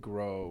seen it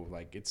grow,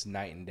 like it's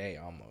night and day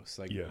almost.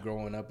 Like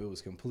growing up, it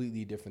was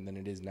completely different than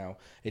it is now.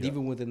 And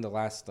even within the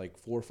last like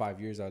 4 or 5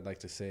 years, I'd like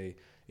to say,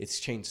 it's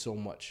changed so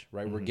much,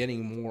 right? We're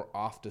getting more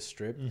off the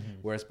Strip,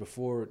 whereas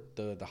before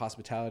the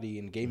hospitality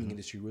and gaming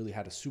industry really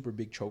had a super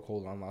big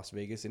chokehold on Las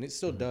Vegas, and it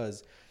still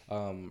does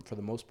for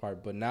the most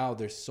part. But now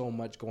there's so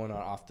much going on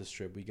off the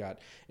Strip. We got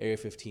Area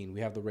 15, we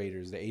have the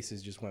Raiders, the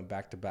Aces just went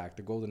back to back,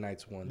 the Golden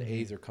Knights won, the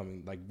A's are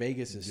coming. Like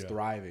Vegas is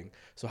thriving.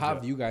 So how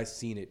have you guys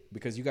seen it?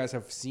 Because you guys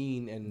have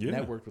seen and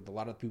networked with a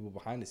lot of people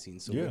behind the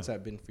scenes. So what's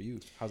that been for you?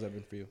 How's that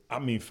been for you? I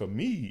mean, for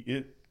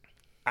me,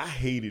 I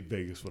hated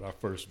Vegas when I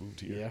first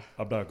moved here. Yeah.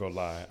 I'm not going to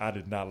lie. I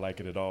did not like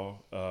it at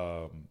all.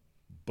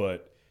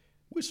 But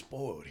we're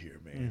spoiled here,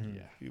 man.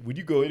 Yeah. When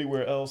you go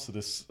anywhere else,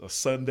 it's a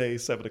Sunday,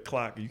 7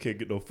 o'clock, and you can't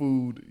get no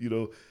food,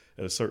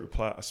 at a certain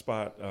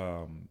spot.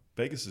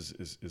 Vegas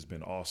has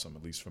been awesome,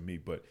 at least for me.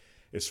 But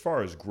as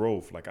far as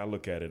growth, like I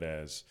look at it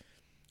as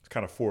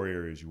kind of 4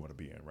 areas you want to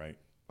be in, right?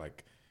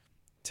 Like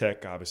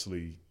tech,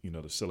 obviously,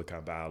 the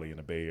Silicon Valley and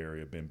the Bay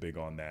Area have been big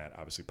on that.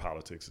 Obviously,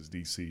 politics is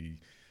DC,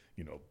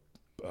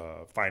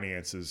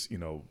 finances,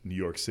 New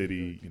York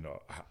City,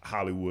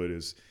 Hollywood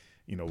is,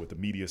 with the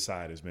media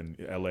side has been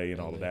LA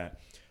and all of that.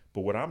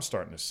 But what I'm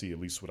starting to see, at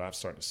least what I've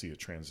started to see a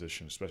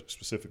transition,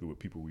 specifically with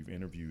people we've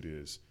interviewed,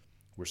 is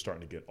we're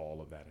starting to get all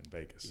of that in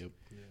Vegas. Yep.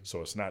 Yeah.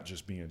 So it's not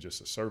just being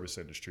just a service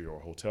industry or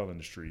a hotel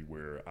industry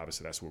where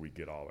obviously that's where we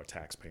get all our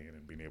tax paying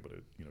and being able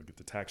to, get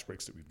the tax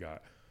breaks that we've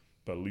got.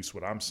 But at least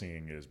what I'm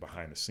seeing is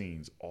behind the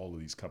scenes, all of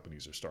these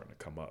companies are starting to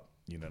come up.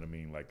 You know what I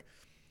mean? Like,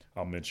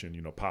 I'll mention,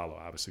 Palo.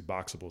 Obviously,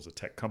 Boxable is a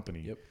tech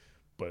company,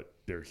 but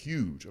they're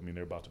huge. I mean,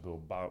 they're about to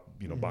build,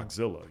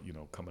 Boxzilla,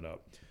 coming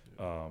up.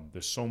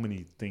 There's so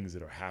many things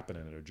that are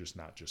happening that are just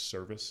not just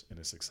service, and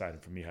it's exciting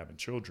for me having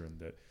children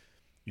that,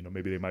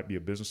 maybe they might be a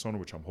business owner,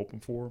 which I'm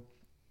hoping for.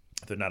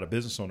 If they're not a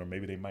business owner,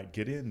 maybe they might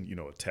get in,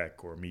 a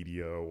tech or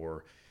media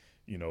or,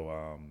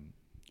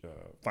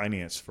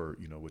 finance for,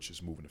 which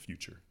is moving the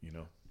future,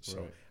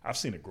 So I've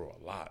seen it grow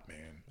a lot,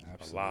 man.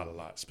 Absolutely. A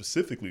lot.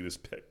 Specifically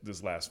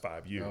this last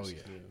 5 years.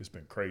 It's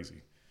been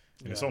crazy.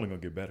 And it's only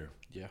going to get better.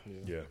 Yeah.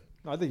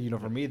 I think,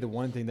 for me, the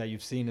one thing that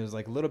you've seen is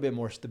like a little bit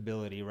more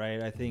stability,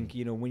 right? I think,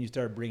 when you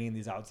start bringing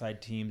these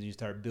outside teams, you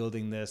start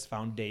building this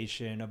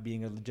foundation of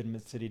being a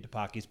legitimate city, to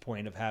Paki's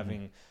point of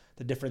having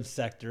the different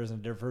sectors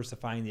and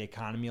diversifying the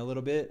economy a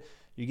little bit,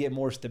 you get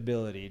more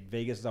stability.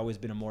 Vegas has always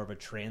been more of a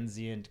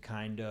transient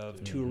kind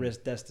of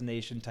tourist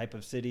destination type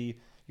of city.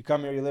 You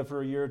come here, you live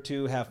for a year or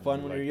two, have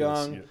fun when you're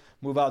young,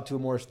 move out to a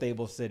more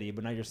stable city.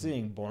 But now you're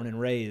seeing born and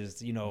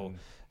raised,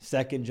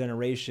 second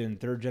generation,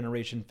 third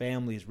generation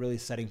families really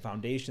setting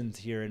foundations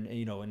here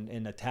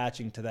and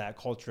attaching to that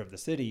culture of the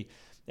city,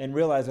 and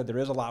realize that there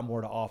is a lot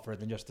more to offer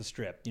than just the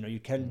Strip. You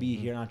can be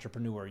here an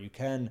entrepreneur. You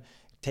can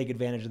take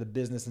advantage of the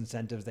business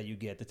incentives that you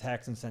get, the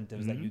tax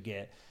incentives that you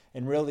get,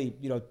 and really,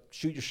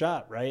 shoot your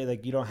shot, right?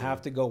 Like you don't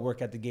have to go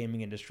work at the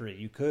gaming industry.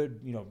 You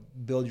could,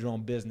 build your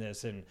own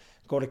business and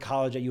go to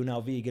college at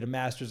UNLV, get a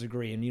master's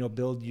degree, and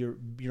build your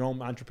own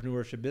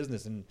entrepreneurship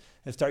business and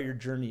start your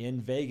journey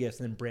in Vegas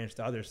and then branch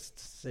to other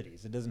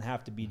cities. It doesn't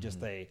have to be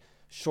just a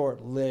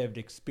short-lived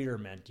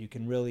experiment. You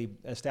can really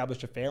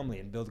establish a family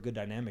and build a good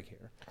dynamic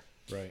here.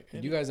 Right.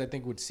 And you guys, I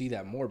think, would see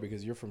that more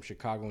because you're from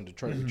Chicago and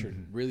Detroit, which are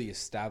really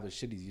established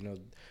cities.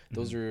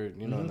 Those are,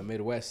 in the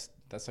Midwest,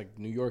 that's like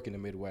New York in the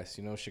Midwest,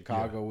 you know,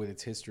 Chicago with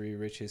its history,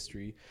 rich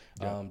history,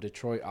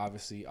 Detroit,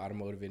 obviously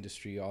automotive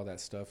industry, all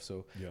that stuff.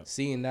 So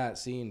seeing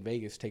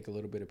Vegas take a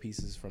little bit of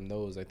pieces from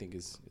those, I think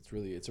it's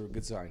a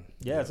good sign.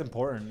 Yeah, it's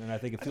important, and I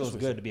think it feels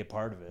good to be a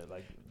part of it.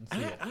 Like,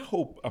 I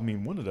hope. I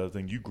mean, one of the other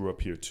things, you grew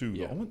up here too.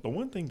 Yeah. The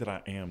one thing that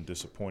I am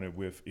disappointed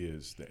with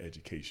is the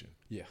education.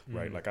 Yeah.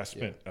 Right. Like I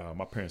spent,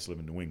 my parents live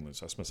in New England,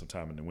 so I spent some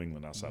time in New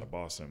England outside of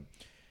Boston.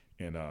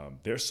 And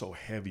they're so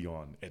heavy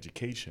on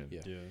education,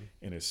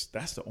 and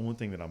that's the only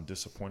thing that I'm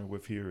disappointed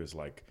with here. Is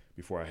like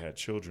before I had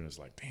children, it's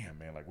like, damn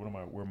man, like where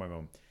am I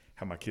going to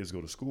have my kids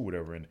go to school,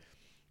 whatever. And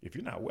if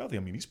you're not wealthy,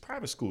 I mean, these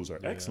private schools are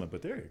excellent,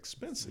 but they're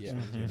expensive. Yeah,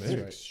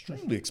 they're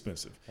extremely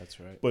expensive. That's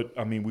right. But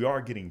I mean, we are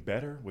getting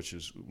better, which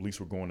is at least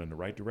we're going in the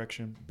right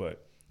direction.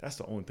 But that's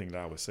the only thing that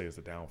I would say is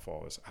the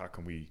downfall is how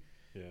can we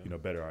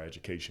better our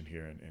education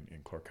here in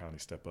Clark County,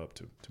 step up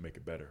to make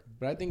it better.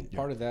 But I think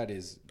part of that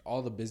is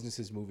all the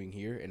businesses moving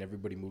here and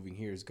everybody moving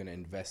here is going to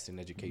invest in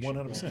education.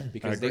 100%.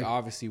 Because they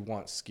obviously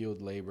want skilled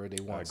labor.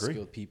 They want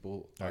skilled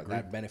people.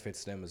 That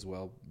benefits them as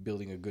well,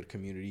 building a good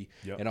community.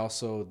 Yep. And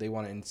also they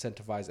want to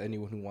incentivize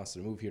anyone who wants to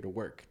move here to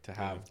work, to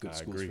have good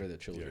schools for their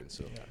children.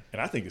 So,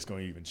 and I think it's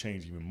going to even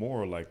change even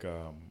more. Like,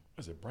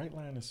 is it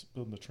Brightline is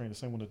building the train, the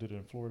same one that did it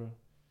in Florida?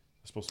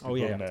 Supposed to be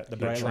building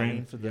that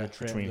train for the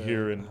between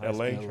here and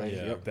LA.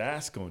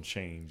 That's going to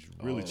change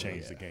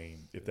the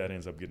game. If that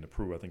ends up getting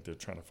approved, I think they're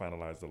trying to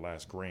finalize the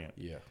last grant.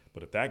 Yeah.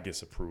 But if that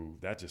gets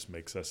approved, that just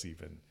makes us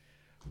even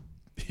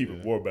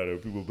more better.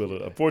 People build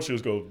it. Unfortunately,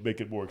 it's going to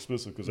make it more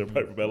expensive because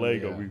everybody from LA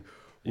going to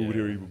be moving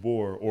here even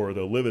more, or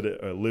they'll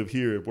live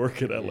here and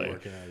work in LA.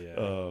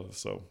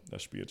 So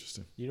that should be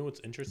interesting. You know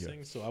what's interesting?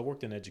 Yeah. So I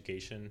worked in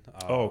education.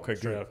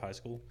 Straight out of high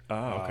school.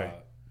 Okay.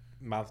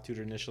 Math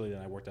tutor initially, then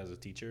I worked as a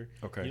teacher.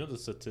 Okay. You know the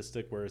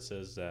statistic where it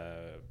says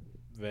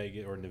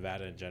Vegas or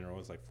Nevada in general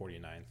is like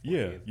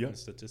 49th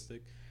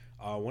statistic?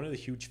 One of the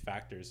huge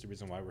factors, the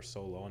reason why we're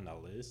so low on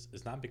that list,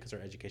 is not because our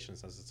education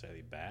is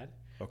necessarily bad.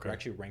 Okay. We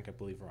actually rank, I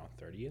believe, around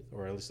 30th,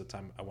 or at least the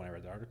time when I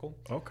read the article.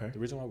 Okay. The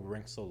reason why we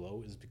rank so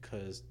low is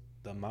because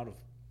the amount of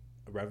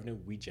revenue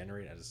we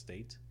generate as a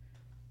state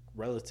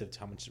relative to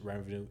how much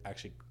revenue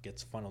actually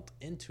gets funneled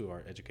into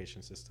our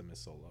education system is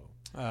so low.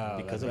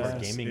 Because of our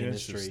gaming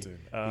industry,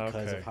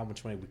 because of how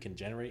much money we can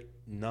generate,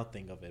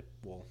 nothing of it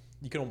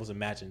you can almost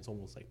imagine it's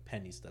almost like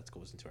pennies that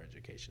goes into our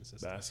education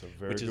system. That's a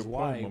very good point. Which is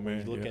why when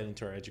you look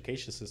into our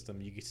education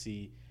system, you can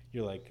see,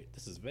 you're like,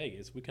 this is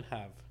Vegas. We can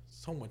have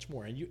so much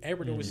more. And you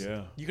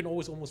can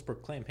always almost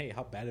proclaim, hey,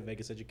 how bad a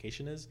Vegas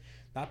education is.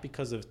 Not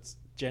because of it's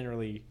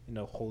generally,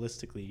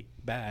 holistically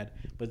bad,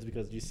 but it's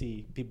because you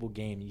see people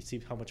game, you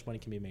see how much money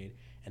can be made,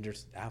 and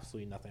there's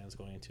absolutely nothing that's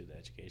going into the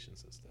education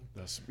system.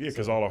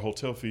 Because all our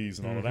hotel fees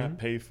and all of that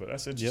pay for.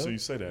 That's interesting. So you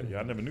say that. Yeah,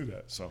 I never knew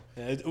that. So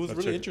it was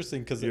really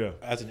interesting because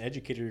as an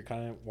educator, you're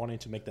kind of wanting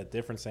to make that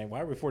difference, saying,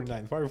 why are we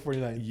 49? Why are we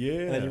 49? Yeah.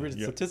 And then you read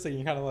the statistic, and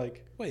you're kind of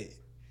like, wait,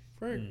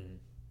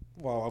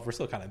 well, we're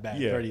still kind of bad,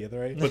 30th,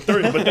 right? But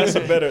that's a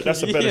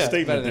better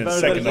statement than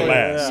second to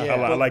last.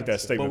 I like that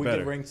statement better. But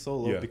we get ranked so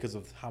low because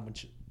of how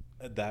much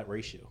that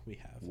ratio we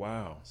have.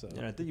 Wow. So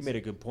I think you made a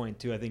good point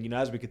too. I think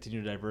as we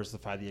continue to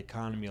diversify the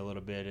economy a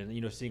little bit,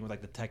 and seeing with like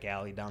the tech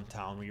alley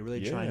downtown, where you're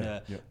really trying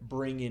to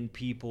bring in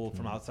people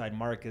from outside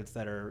markets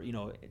that are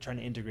trying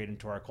to integrate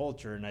into our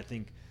culture, and I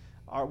think.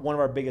 One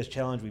of our biggest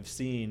challenge we've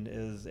seen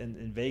is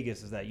in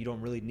Vegas is that you don't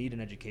really need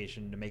an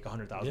education to make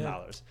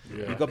 $100,000.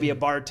 You go be a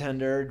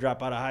bartender,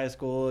 drop out of high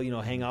school,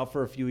 hang out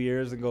for a few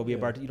years and go be a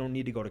bartender. You don't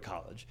need to go to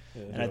college.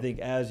 And I think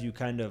as you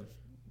kind of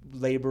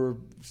labor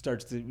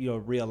starts to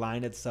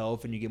realign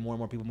itself and you get more and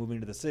more people moving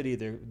into the city,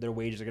 their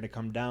wages are going to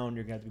come down.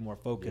 You're going to have to be more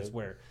focused.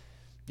 Where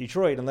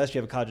Detroit, unless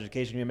you have a college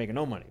education, you're making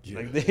no money.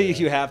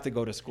 You have to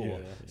go to school.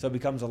 So it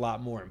becomes a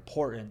lot more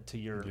important to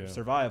your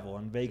survival.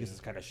 And Vegas is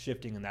kind of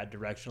shifting in that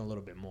direction a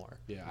little bit more.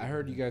 Yeah, I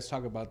heard you guys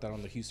talk about that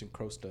on the Houston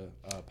Crosta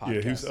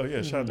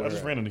podcast. Shout out. I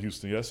just ran into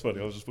Houston. Yeah, that's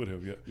funny. I was just with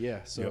him.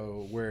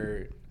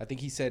 Where I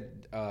think he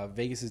said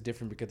Vegas is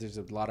different because there's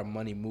a lot of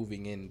money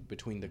moving in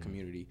between the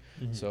community.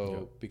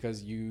 So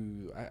because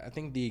I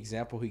think the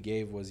example he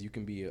gave was you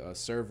can be a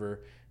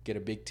server, get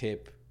a big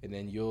tip, and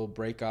then you'll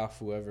break off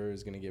whoever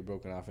is going to get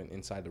broken off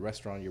inside the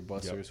restaurant, your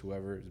bussers,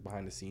 whoever is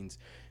behind the scenes.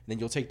 And then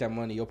you'll take that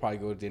money, you'll probably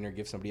go to dinner,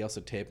 give somebody else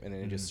a tip, and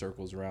then it just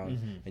circles around.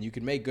 And you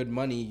can make good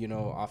money,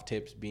 off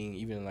tips being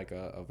even like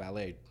a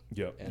valet.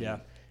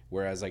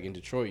 Whereas like in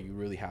Detroit, you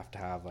really have to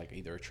have like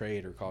either a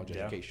trade or college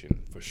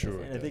education. For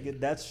sure. And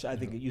I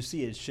think you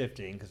see it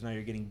shifting because now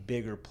you're getting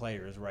bigger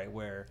players, right,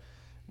 where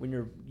when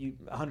you're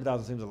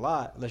 100,000 seems a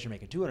lot unless you're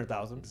making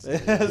 200,000.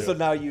 So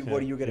now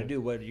what are you going to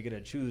do? What are you going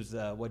to choose?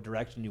 What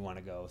direction you want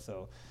to go?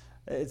 So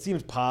it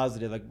seems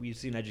positive. Like we've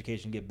seen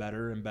education get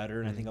better and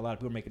better, and I think a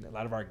lot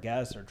of our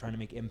guests are trying to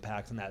make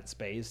impacts in that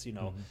space.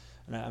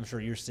 And I'm sure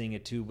you're seeing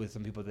it too with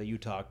some people that you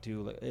talk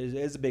to. It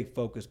is a big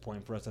focus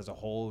point for us as a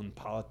whole, and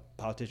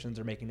politicians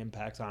are making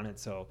impacts on it.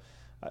 So.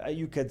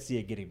 You could see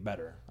it getting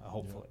better,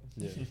 hopefully.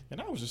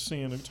 And I was just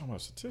seeing, talking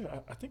about statistics,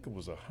 I think it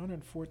was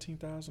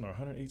 114,000 or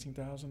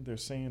 118,000. They're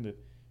saying that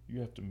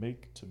you have to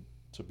make to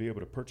to be able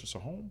to purchase a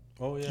home.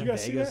 Oh yeah, you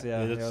guys Vegas, see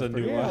that? yeah, that's a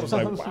new Yeah, one. I was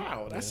like,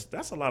 wow,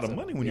 that's a lot of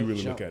money when you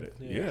really jump. look at it.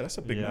 Yeah, that's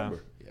a big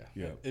number.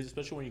 Yeah.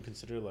 Especially when you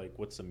consider like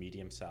what's the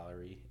medium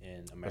salary in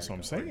America. That's what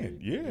I'm saying.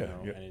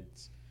 And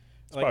it's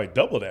like, probably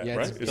double that, yeah,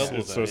 right? it's double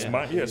that, so it's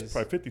yeah. it's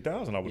probably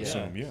 50,000. I would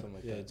assume. Yeah,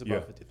 like yeah, that. it's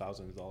about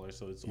 $50,000.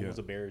 So it's almost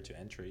a barrier to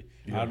entry.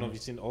 I don't know if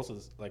you've seen also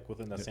like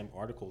within that same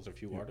articles or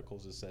few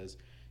articles it says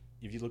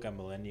if you look at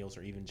millennials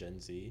or even Gen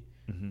Z,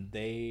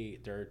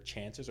 their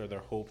chances or their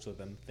hopes of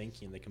them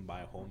thinking they can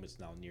buy a home is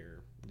now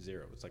near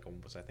zero. It's like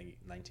almost I think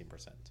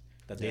 19%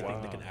 that they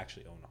think they can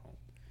actually own a home.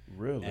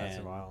 Really? And,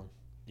 That's wild.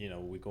 you know,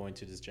 we go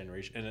into this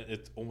generation, and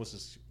it's almost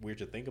just weird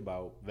to think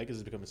about. Vegas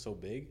is becoming so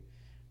big,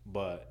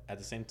 but at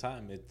the same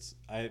time,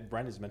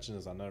 Brandon's mentioned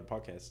this on another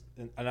podcast,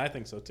 and I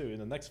think so too. In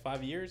the next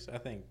 5 years, I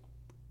think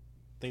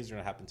things are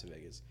going to happen to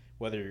Vegas.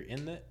 Whether you're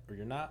in it or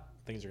you're not,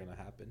 things are going to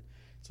happen.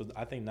 So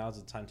I think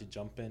now's the time to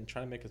jump in,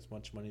 try to make as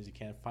much money as you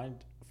can, find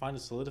to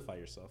solidify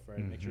yourself, right?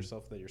 Make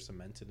yourself that you're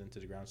cemented into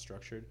the ground,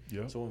 structured.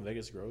 Yeah. So when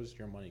Vegas grows,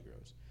 your money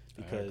grows.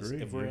 Because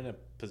if we're in a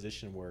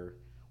position where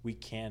we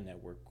can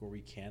network, where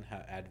we can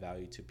add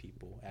value to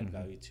people, add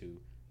value to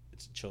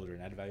its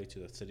children, add value to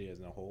the city as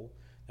a whole,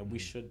 then we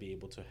should be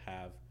able to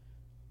have,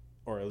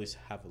 or at least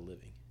have a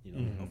living, you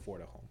know,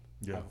 afford a home.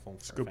 Yeah, have a home for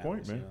that's a good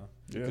families, point, man. You know?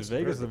 Yeah, Because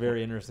Vegas is a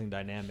very interesting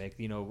dynamic.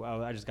 You know,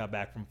 I just got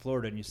back from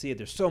Florida, and you see it.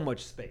 There's so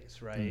much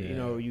space, right? Yeah. You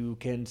know, you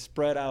can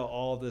spread out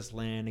all this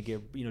land and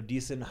get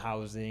decent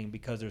housing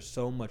because there's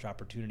so much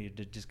opportunity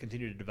to just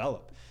continue to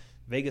develop.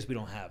 Vegas, we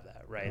don't have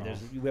that, right? No.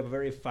 We have a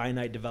very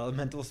finite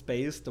developmental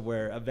space to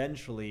where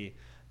eventually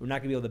we're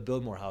not going to be able to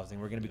build more housing.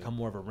 We're going to become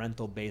more of a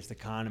rental-based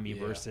economy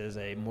versus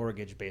a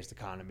mortgage-based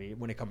economy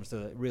when it comes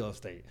to real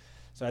estate.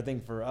 So I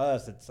think for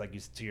us, it's like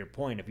to your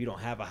point, if you don't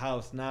have a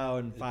house now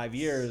in 5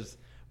 years,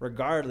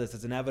 regardless,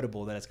 it's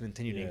inevitable that it's going to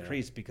continue to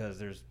increase because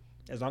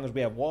as long as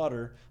we have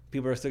water,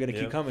 people are still going to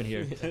keep coming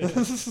here.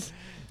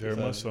 Very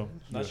much so.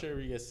 Not sure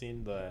if you guys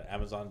seen the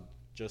Amazon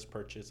just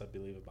purchased, I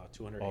believe, about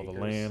 200 All acres.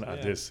 the land, I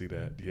did see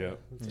that. Yeah,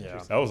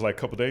 Yeah. that was like a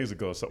couple days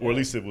ago, or at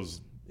least it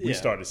was. We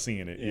started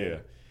seeing it. Yeah,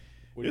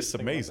 What do you it's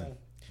think about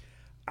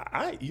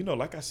amazing.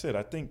 Like I said,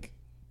 I think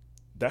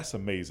that's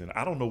amazing.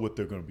 I don't know what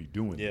they're going to be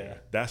doing.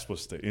 There. That's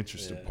what's the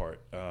interesting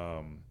part.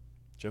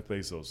 Jeff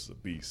Bezos is a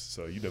beast,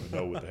 so you never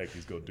know what the heck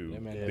he's going to do.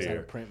 That man there. knows how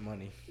to print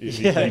money.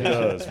 He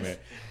does, man.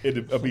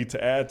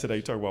 To add to that,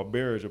 you talk about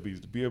marriage. To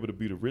be able to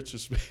be the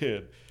richest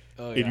man.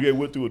 Oh, and you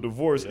went through a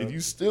divorce, and you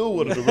still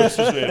one of the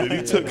richest men, and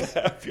he took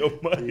half your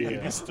money,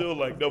 and he's still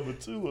like number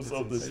 2 or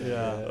something.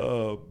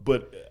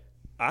 But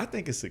I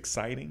think it's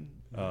exciting.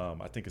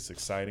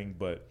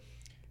 But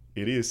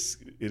it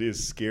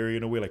is scary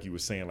in a way, like you were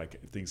saying,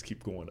 like things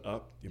keep going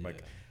up.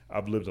 Like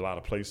I've lived a lot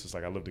of places.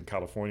 Like I lived in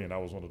California, and that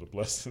was one of the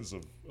blessings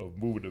of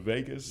moving to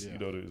Vegas. You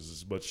know,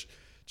 it's much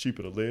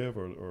cheaper to live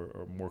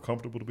or more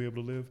comfortable to be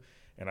able to live.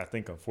 And I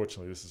think,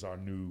 unfortunately, this is our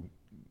new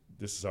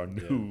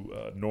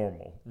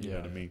normal. You know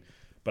what I mean?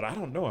 But I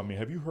don't know. I mean,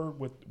 have you heard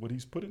what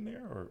he's put in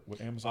there or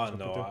what Amazon's put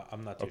there? No,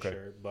 I'm not too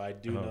sure. But I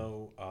do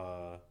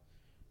know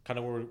kind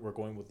of where we're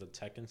going with the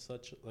tech and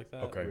such like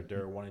that. Okay. Where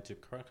they're wanting to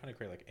kind of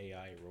create like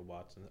AI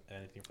robots and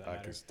anything for that matter.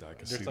 I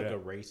can There's see like that. a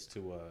race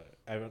to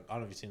I don't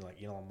know if you've seen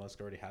like Elon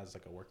Musk already has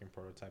like a working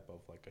prototype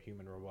of like a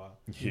human robot.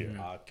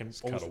 Yeah. Can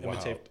It's almost kinda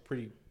wild. imitate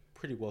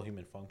pretty well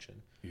human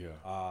function.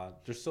 Yeah.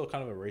 There's still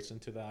kind of a race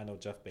into that. I know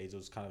Jeff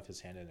Bezos kind of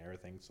his hand in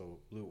everything. So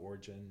Blue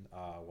Origin,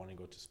 wanting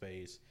to go to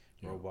space,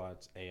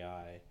 robots,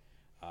 AI,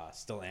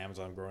 still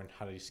Amazon growing.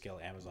 How do you scale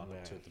Amazon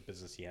up to the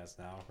business he has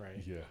now,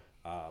 right? Yeah.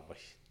 But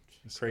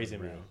it's crazy,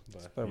 man.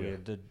 But it's funny.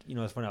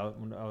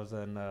 When I was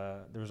in,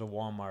 there was a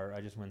Walmart I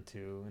just went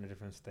to in a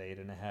different state,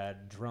 and it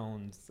had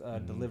drones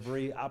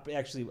delivery.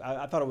 Actually,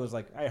 I thought it was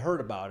like I heard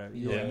about it a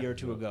year or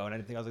two ago, and I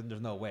didn't think I was like,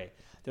 "There's no way."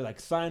 They're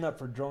like, sign up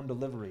for drone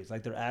deliveries,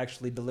 like they're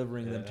actually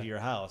delivering them to your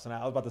house. And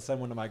I was about to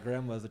send one to my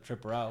grandma's to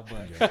trip her out,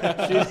 but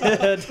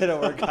she didn't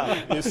work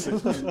out.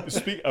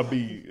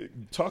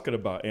 Talking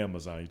about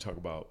Amazon, you talk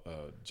about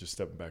just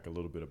stepping back a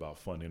little bit about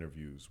fun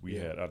interviews. We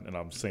had, and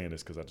I'm saying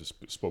this because I just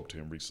spoke to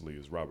him recently,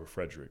 is Robert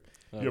Frederick.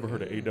 You ever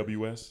heard of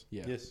AWS?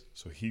 Yeah. Yes.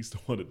 So he's the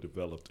one that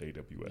developed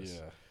AWS.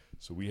 Yeah.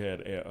 So we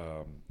had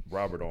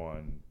Robert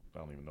on, I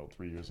don't even know,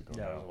 3 years ago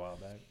now. That was a while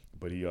back.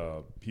 But he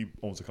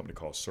owns a company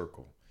called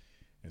Circle.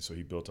 And so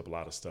he built up a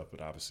lot of stuff, but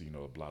obviously,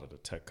 a lot of the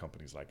tech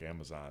companies like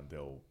Amazon,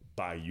 they'll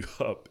buy you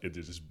up and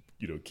just,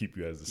 keep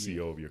you as the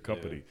CEO of your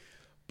company. Yeah.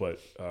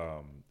 But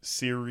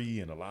Siri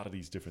and a lot of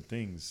these different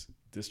things,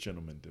 this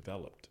gentleman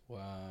developed.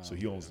 Wow. So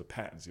he owns the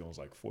patents. He owns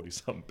like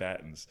 40-something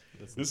patents.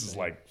 This is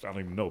like, I don't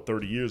even know,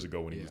 30 years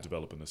ago when he was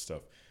developing this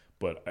stuff.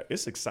 But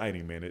it's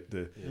exciting, man.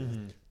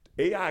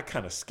 AI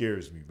kind of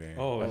scares me, man.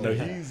 I know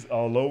he's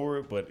all over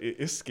it, but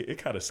it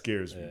kind of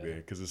scares me, man,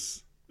 because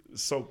it's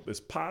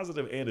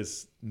positive and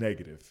it's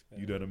negative.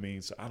 You know what I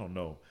mean? So I don't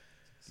know.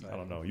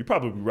 You're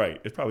probably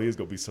right. It probably is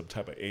going to be some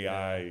type of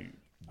AI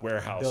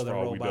warehouse Building for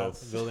all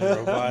robots. we know.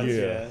 Building robots.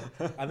 Yeah.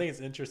 I think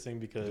it's interesting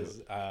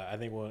because I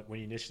think when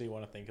you initially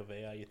want to think of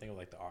AI, you think of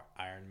like the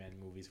Iron Man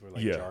movies where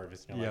like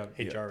Jarvis, like,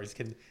 hey Jarvis,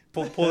 can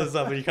pull this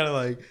up, and you kind of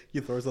like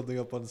you throw something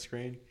up on the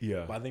screen.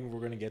 Yeah. But I think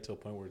we're gonna get to a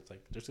point where it's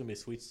like there's gonna be a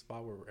sweet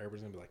spot where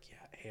everybody's gonna be like,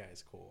 yeah, AI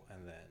is cool,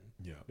 and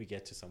then we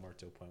get to somewhere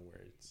to a point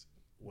where it's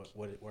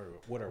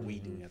what are we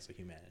doing as a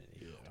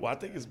humanity? Well, I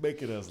think it's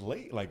making us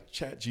late, like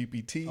Chat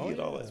GPT and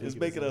all that. It's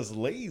making us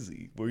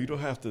lazy, where you don't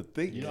have to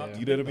think. You know what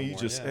I mean? You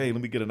just hey,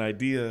 let me get an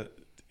idea,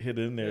 hit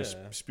it in there,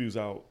 spews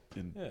out.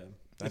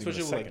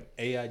 Especially with like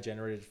AI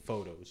generated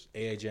photos,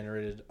 AI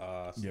generated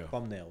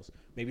thumbnails,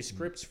 maybe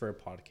scripts for a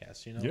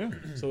podcast. You know,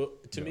 So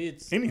to me,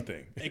 it's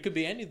anything. It could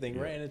be anything,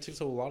 right? And it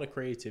takes a lot of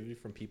creativity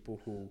from people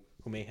who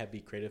may be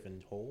creative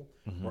in whole,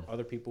 or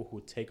other people who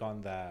take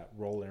on that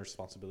role and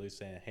responsibility,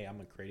 saying, "Hey,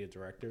 I'm a creative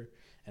director."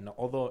 And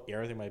although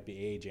everything might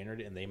be AI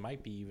generated, and they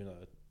might be even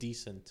a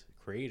decent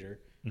creator,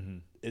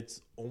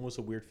 it's almost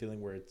a weird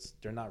feeling where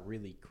they're not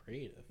really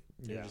creative.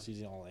 They're just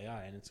using all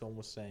AI, and it's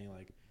almost saying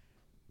like,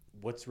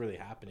 what's really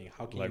happening?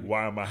 How can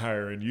why am I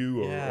hiring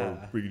you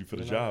or bringing you for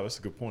the job? That's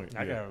a good point.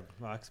 I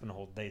could spend a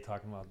whole day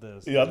talking about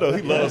this. Yeah, I know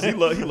he loves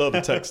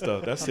the tech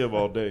stuff. That's him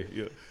all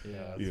day.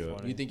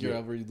 Funny. You think you'll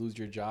ever lose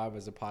your job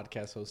as a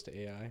podcast host to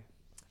AI?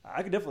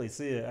 I could definitely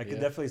see it. I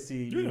could definitely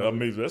see. I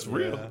mean, that's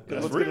real.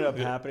 That's what's real. going to end up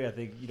happening, I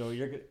think,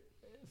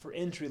 for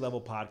entry level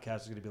podcasts,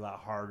 it's going to be a lot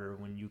harder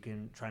when you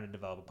can try to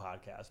develop a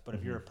podcast. But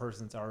if you're a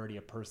person that's already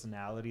a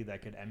personality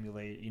that could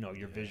emulate,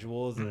 your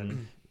visuals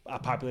and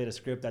populate a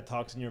script that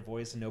talks in your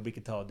voice, and nobody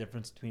can tell a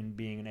difference between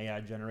being an AI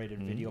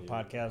generated video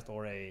podcast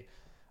or a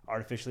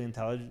artificial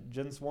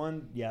intelligence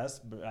one. Yes,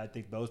 but I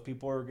think those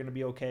people are going to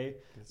be okay.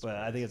 But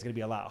I think it's going to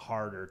be a lot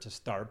harder to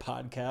start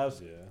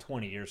podcasts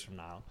 20 years from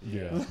now.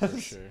 Yeah, for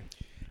sure.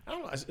 I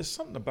don't know. It's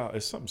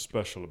something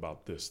special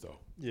about this though.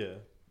 Yeah.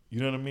 You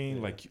know what I mean?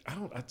 Yeah. Like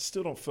I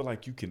still don't feel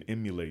like you can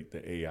emulate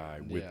the AI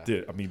with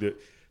this. I mean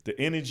the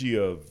energy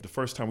of the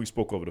first time we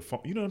spoke over the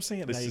phone. You know what I'm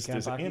saying? This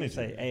energy.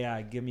 Say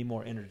AI, give me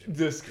more energy.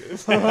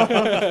 He's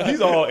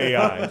all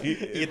AI.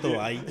 Get the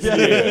lights.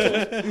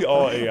 Yeah, he's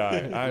all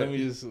AI. Let me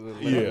just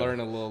learn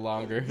a little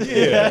longer.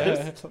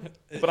 Yeah,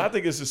 but I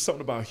think it's just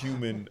something about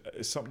human.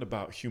 It's something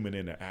about human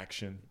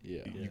interaction.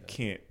 Yeah, you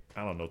can't.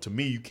 I don't know. To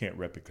me, you can't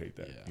replicate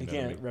that. You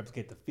can't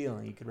replicate the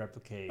feeling. You could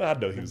replicate. I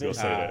know he was going to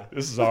say that.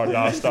 This is our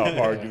nonstop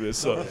argument.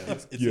 So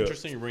it's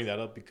interesting you bring that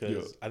up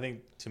because I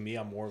think to me,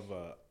 I'm more of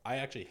a. I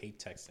actually hate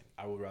texting.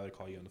 I would rather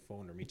call you on the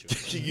phone or meet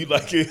you. You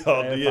like it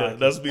all day. Yeah,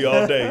 that's me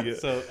all day. Yeah.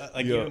 So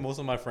even most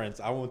of my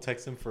friends, I won't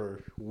text them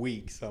for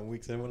weeks on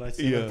weeks. And when I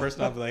see them in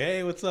person, I'll be like,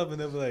 hey, what's up?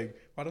 And they'll be like,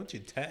 why don't you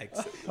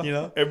text?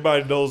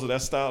 Everybody knows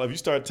that style. If you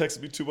start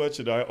texting me too much,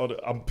 and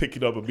I'm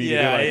picking up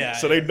immediately.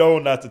 So they know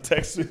not to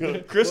text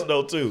me. Chris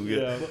know too.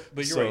 Yeah.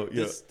 But you're right.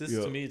 This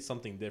to me is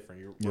something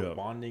different. We're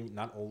bonding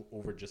not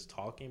over just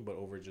talking, but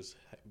over just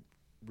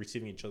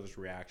receiving each other's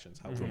reactions,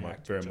 how we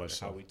react to each other,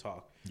 how we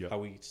talk, how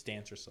we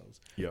stance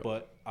ourselves.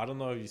 But I don't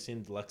know if you've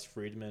seen Lex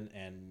Friedman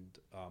and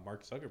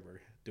Mark Zuckerberg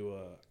do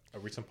a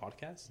recent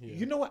podcast.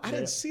 You know what? I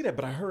didn't see that,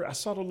 but I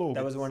saw the little.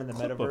 That was one in the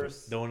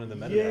metaverse. The one in the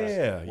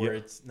metaverse. Where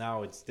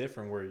it's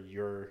different, where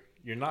you're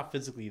not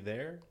physically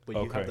there, but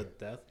you have the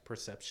depth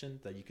perception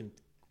that you can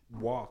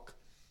walk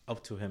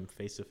up to him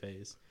face to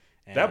face.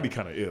 That'd be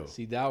kind of ill.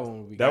 See, that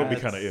one would be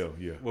kind of ill.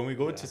 Yeah. When we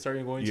go to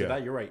starting going to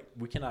that, you're right.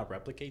 We cannot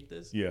replicate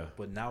this. Yeah.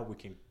 But now we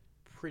can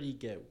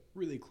get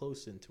really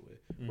close into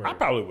it. I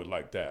probably would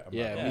like that. Me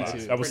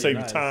too. That would save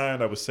you time.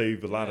 That would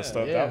save a lot of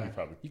stuff. That would be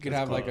probably. You could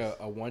have like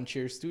a one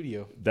chair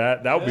studio.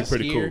 That would be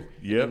pretty cool.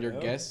 Yeah. And your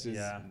guests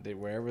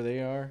wherever they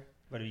are.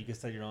 But you can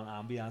set your own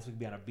ambiance. We could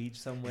be on a beach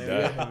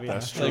somewhere.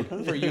 That's true.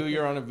 Like for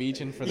you're on a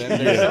beach, and for them,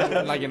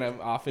 there's like in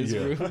an office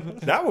room.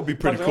 That would be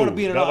pretty cool. I want to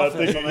be in an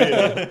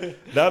office.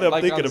 Now that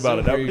I'm thinking about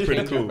it, that would be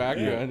pretty cool.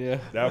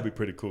 That would be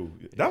pretty cool.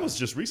 That was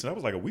just recent. That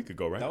was like a week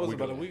ago, right? That was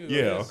about a week ago.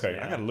 Yeah. Okay.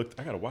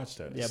 I gotta watch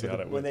that. Yeah,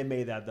 but when they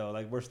made that though,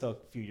 like we're still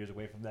a few years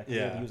away from that.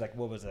 Yeah. They used like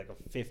what was it, like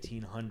a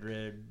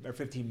 $1,500 or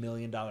 $15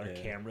 million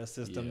camera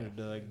system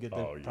to like get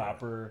the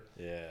proper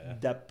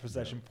depth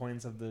perception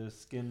points of the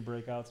skin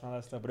breakouts and all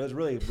that stuff. But it was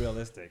really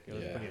realistic. It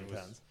was pretty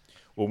intense.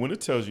 Well, when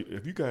it tells you,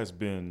 have you guys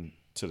been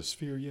to the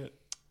Sphere yet?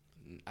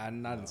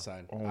 I'm not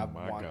inside. Oh I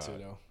my want God. to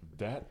though.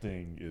 That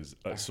thing is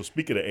so.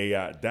 Speaking of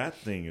AI, that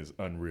thing is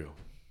unreal.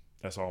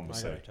 That's all I'm gonna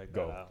say.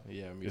 Go.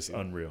 Yeah, it's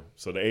unreal.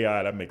 So the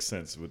AI, that makes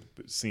sense with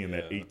seeing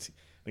that 18.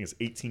 I think it's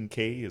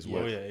 18K is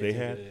what they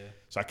had. Yeah.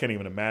 So I can't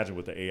even imagine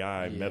what the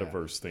AI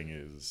metaverse thing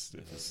is.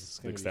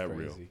 It makes that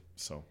real.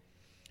 So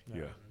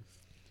yeah.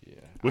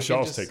 What's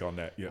y'all's take on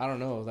that? Yeah. I don't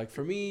know. Like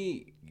for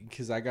me,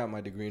 because I got my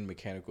degree in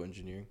mechanical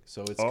engineering,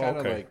 so it's kind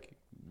of like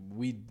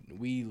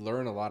we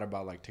learn a lot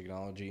about like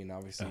technology, and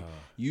obviously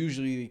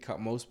usually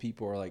most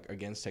people are like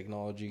against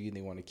technology and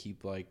they want to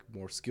keep like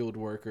more skilled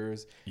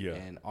workers. Yeah.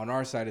 And on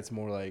our side, it's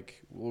more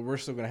like, well, we're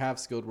still gonna have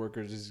skilled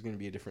workers. This is gonna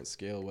be a different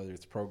scale, whether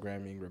it's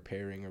programming,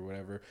 repairing, or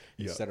whatever,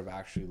 instead of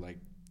actually like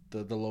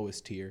the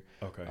lowest tier.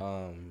 Okay.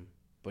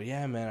 But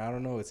yeah, man, I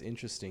don't know. It's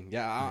interesting.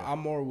 Yeah, I'm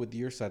more with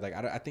your side. Like,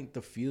 I think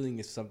the feeling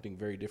is something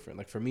very different.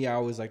 Like for me, I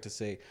always like to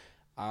say,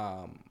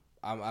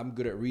 I'm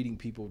good at reading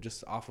people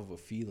just off of a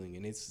feeling,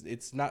 and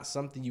it's not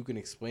something you can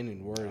explain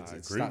in words.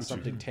 It's not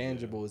something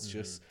tangible. It's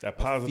just that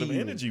positive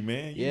energy,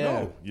 man. You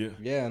know.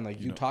 And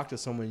like you talk to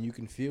someone, you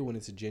can feel when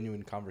it's a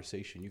genuine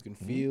conversation. You can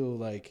feel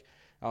like,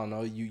 I don't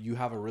know, you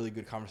have a really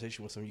good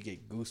conversation with someone, you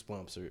get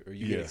goosebumps, or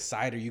you get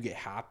excited, or you get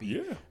happy.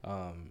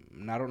 Yeah.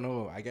 And I don't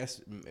know, I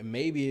guess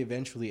maybe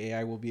eventually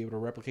AI will be able to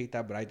replicate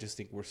that, but I just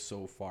think we're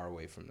so far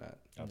away from that.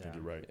 I think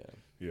you're right.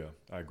 Yeah,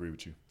 I agree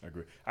with you. I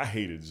agree. I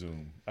hated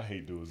Zoom. I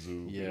hate doing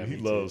Zoom. Yeah, he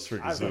loves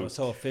freaking Zoom. It was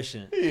so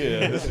efficient.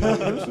 Yeah,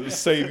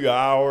 save you an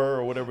hour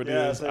or whatever it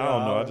is. I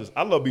don't know.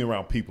 I love being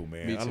around people,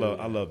 man. Me too,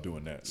 I love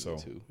doing that. So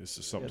it's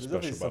just something special about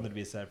it. There's something to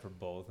be said for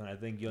both, and I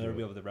think you'll never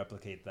be able to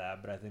replicate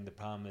that. But I think the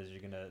problem is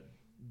you're gonna,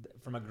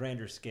 from a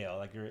grander scale,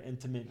 like your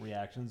intimate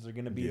reactions are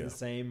gonna be the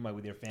same, like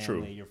with your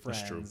family, your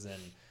friends,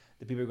 and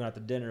the people you're going out to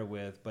dinner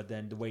with. But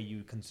then the way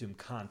you consume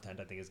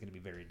content, I think, is gonna be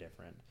very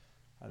different.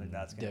 I think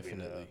that's going to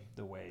be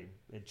the way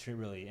it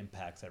really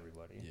impacts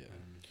everybody. Yeah.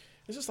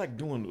 It's just like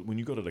doing when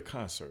you go to the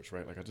concerts,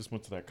 right? Like I just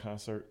went to that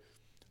concert.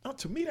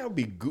 To me, that would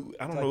be good.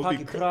 I don't know.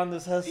 Paki, put on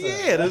this headset.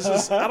 Yeah, there's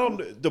just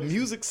the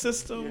music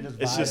system.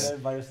 It's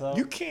just by yourself.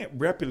 You can't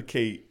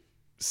replicate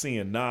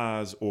seeing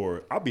Nas,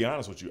 or I'll be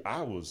honest with you,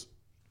 I was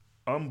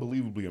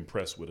unbelievably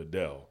impressed with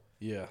Adele.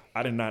 Yeah.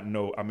 I did not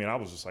know. I mean, I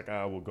was just like,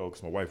 I will go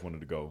because my wife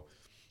wanted to go.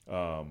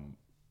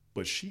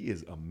 But she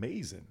is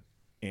amazing.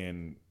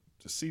 And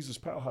Caesar's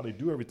Palace, how they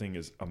do everything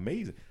is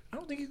amazing. I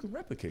don't think you can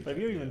replicate that.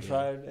 Have you even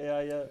tried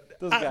AI yet?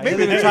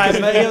 Maybe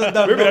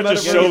that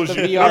just shows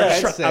you.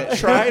 I've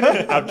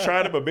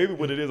tried it, but maybe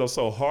what it is, I'm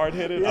so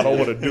hard-headed, I don't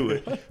want to do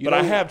it. But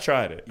I have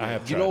tried it.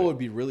 You know what would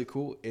be really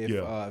cool? If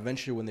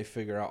eventually when they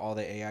figure out all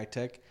the AI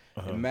tech,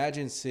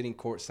 imagine sitting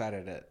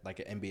courtside at like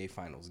an NBA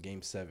Finals,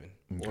 Game 7,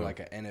 or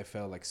like an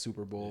NFL, like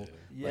Super Bowl.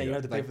 Yeah, you don't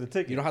have to pay for the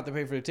ticket. You don't have to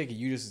pay for the ticket.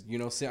 You just,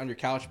 sit on your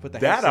couch, put the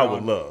headset on. I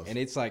would love. And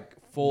it's like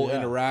full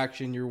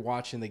interaction. You're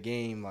watching the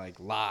game like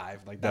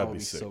live. Like that would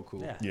be so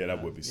cool. Yeah,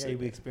 that would be sick. Yeah,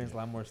 you experience a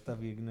lot more stuff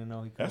you're gonna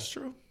know. That's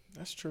true.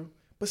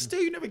 But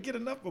still, you never get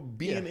enough of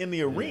being in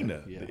the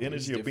arena. The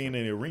energy of being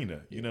in the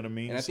arena. You know what I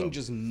mean? And I think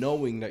just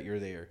knowing that you're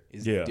there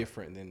is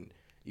different than,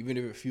 even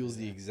if it feels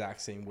the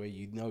exact same way,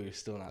 you're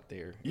still not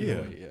there.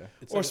 Yeah.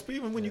 It's or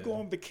even when you go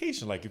on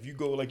vacation, like if you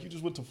go, like you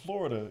just went to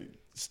Florida,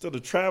 instead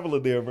of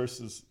traveling there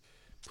versus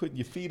putting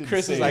your feet in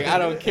Chris the is like, I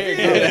don't care.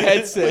 Get a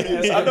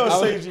headset. I know it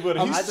saves you, but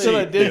I'm still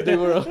at Disney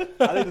World.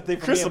 I think the thing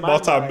for Chris is a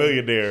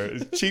multi-millionaire.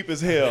 It's cheap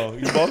as hell.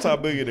 He's a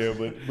multi-millionaire,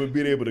 but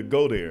being able to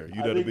go there, you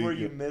know what I mean? Where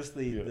you miss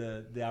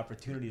the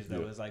opportunities,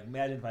 though, is like,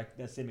 imagine if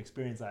that same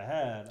experience I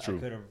had, I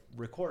could have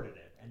recorded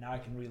it. And now I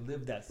can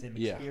relive that same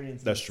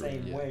experience in the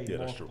same way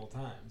multiple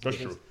times. That's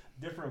true.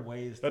 Different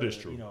ways that is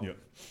true.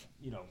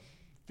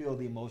 Feel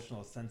the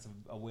emotional sense of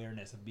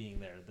awareness of being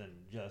there than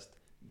just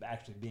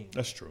actually being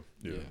there. That's true.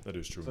 Yeah, that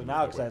is true. So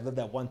now, because I lived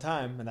that one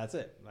time, and that's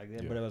it. But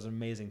it was an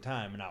amazing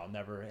time, and I'll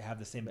never have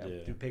the same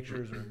through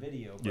pictures or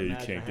video. But you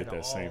can't get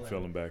that same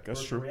feeling back.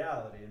 That's true.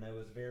 Reality, and I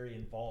was very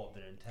involved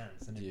and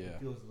intense, and it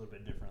feels a little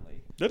bit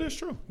differently. That is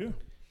true. Yeah.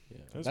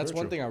 That's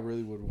one thing I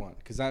really would want,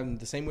 because I'm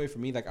the same way for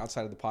me. Like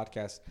outside of the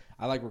podcast,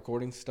 I like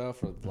recording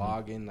stuff or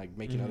vlogging, like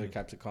making other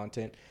types of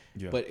content.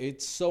 But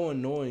it's so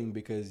annoying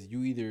because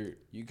you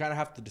kind of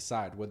have to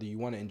decide whether you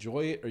want to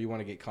enjoy it or you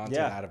want to get content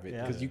out of it,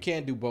 because you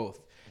can't do both.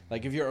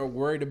 Like if you're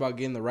worried about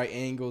getting the right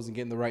angles and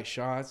getting the right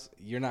shots,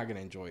 you're not gonna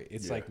enjoy it.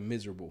 It's like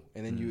miserable,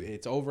 and then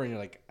it's over, and you're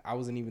like, I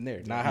wasn't even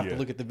there. Now I have to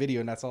look at the video,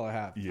 and that's all I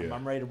have.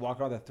 I'm ready to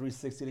walk around that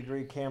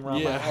 360-degree camera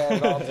on my head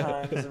at all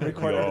times and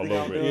record everything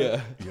I'm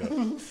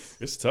doing.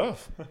 It's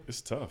tough.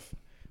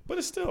 But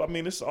it's still, I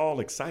mean, it's all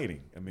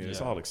exciting. It's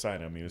all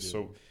exciting. I mean, it's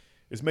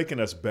it's making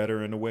us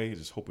better in a way.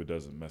 Just hope it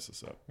doesn't mess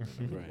us up.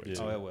 Right.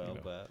 Oh, it will,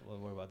 but we'll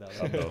worry about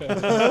that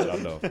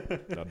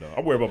later. I know. I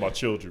worry about my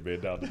children,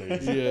 man,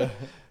 nowadays. Yeah.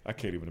 I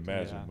can't even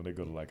imagine when they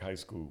go to like high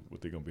school what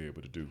they're going to be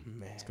able to do.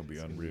 Man, it's going to be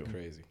unreal.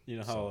 Crazy. You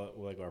know how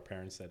like our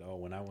parents said,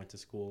 when I went to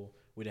school,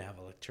 we didn't have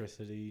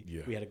electricity.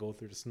 Yeah. We had to go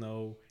through the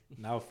snow.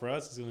 Now for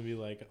us, it's going to be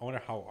like, I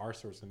wonder how our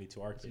story is going to be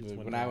to our kids.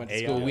 When I went to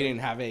school, we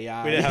didn't have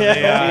AI. We didn't have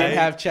AI. We didn't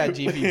have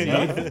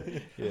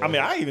ChatGPT. I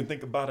mean, I even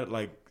think about it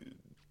like,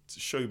 to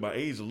show you my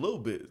age a little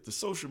bit, the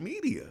social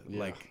media.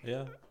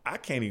 I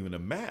can't even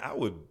imagine. I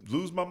would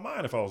lose my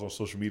mind if I was on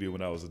social media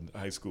when I was in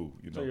high school.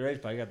 So your age,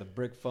 but I got the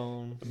brick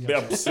phone.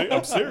 I'm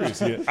serious.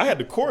 Yeah, I had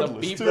the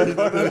cordless too.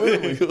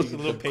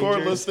 The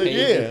cordless thing.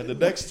 Yeah, the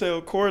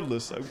Nextel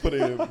cordless. I put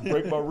it in,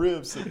 break my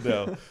ribs sitting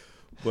down.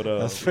 But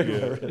that's for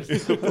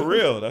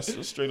real.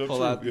 That's straight up Pull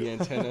true. out the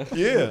antenna.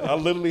 Yeah, I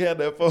literally had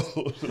that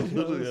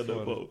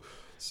phone.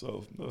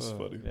 So that's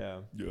funny.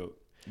 Yeah.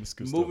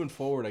 Moving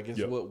forward, I guess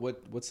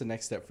what's the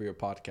next step for your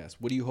podcast?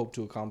 What do you hope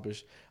to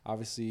accomplish?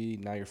 Obviously,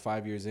 now you're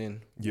 5 years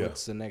in.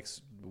 What's the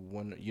next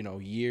one?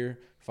 Year,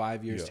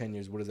 5 years, 10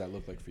 years. What does that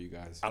look like for you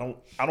guys? I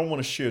don't want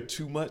to share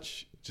too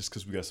much, just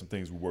because we got some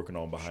things we're working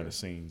on behind the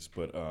scenes.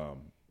 But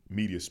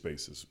media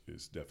space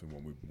is definitely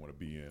one we want to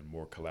be in.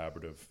 More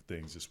collaborative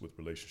things, just with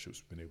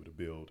relationships we've been able to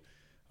build.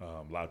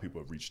 A lot of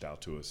people have reached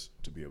out to us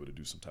to be able to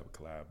do some type of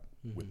collab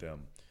with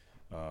them.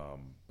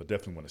 but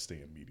definitely want to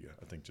stay in media.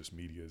 I think just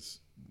media is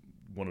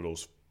one of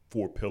those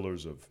 4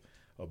 pillars of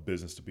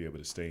business to be able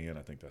to stay in.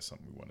 I think that's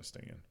something we want to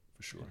stay in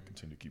for sure.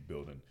 Continue to keep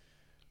building.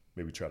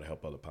 Maybe try to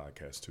help other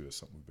podcasts too. It's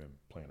something we've been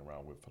playing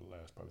around with for the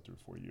last probably 3 or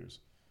 4 years.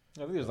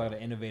 I think there's a lot of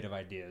innovative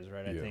ideas,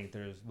 right? I think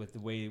there's, with the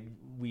way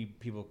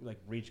people like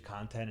reach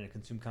content and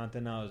consume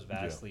content now is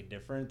vastly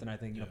different. And I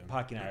think,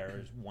 Paki and I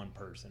are one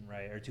person,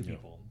 right? Or 2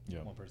 people,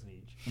 one person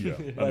each. Yeah,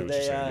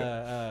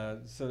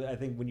 but so I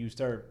think when you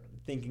start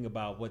thinking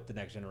about what the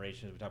next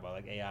generation is, we talk about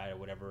like AI or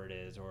whatever it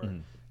is, or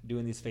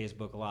doing these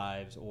Facebook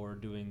lives or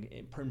doing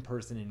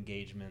in-person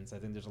engagements, I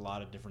think there's a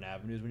lot of different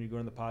avenues when you go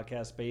in the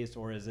podcast space.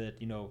 Or is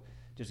it,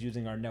 just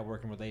using our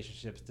network and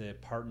relationships to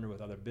partner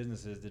with other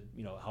businesses to,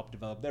 help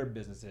develop their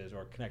businesses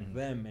or connect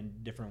them in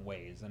different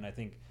ways. And I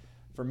think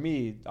for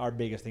me, our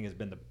biggest thing has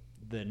been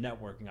the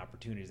networking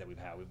opportunities that we've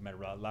had. We've met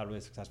a lot of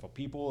really successful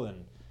people.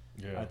 And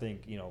I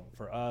think,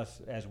 for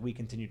us, as we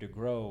continue to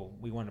grow,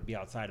 we want to be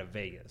outside of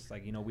Vegas.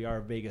 Like, we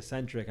are Vegas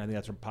centric. I think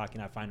that's where Paki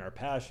and I find our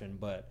passion,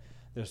 but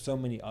there's so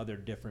many other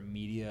different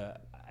media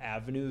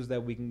avenues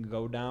that we can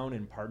go down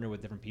and partner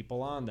with different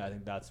people on. That I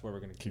think that's where we're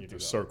going to keep the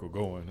circle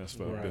going. That's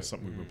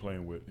something we've been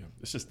playing with.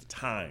 It's just the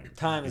time.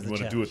 Time is the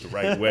challenge. You want to do it the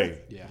right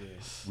way.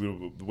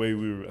 The way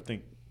we were, I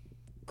think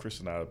Chris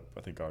and I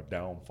think our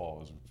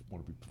downfall is we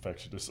want to be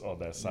perfectionists on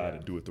that side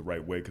and do it the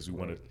right way because we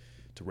want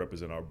to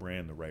represent our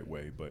brand the right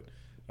way. But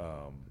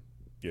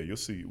you'll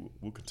see.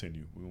 We'll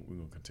continue. We're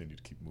going to continue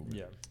to keep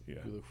moving. We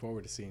look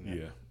forward to seeing that.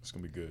 Yeah, it's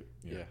going to be good.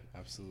 Yeah,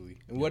 absolutely.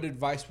 And what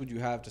advice would you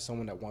have to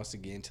someone that wants to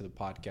get into the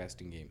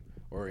podcasting game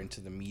or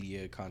into the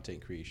media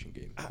content creation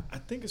game? I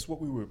think it's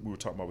what we were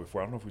talking about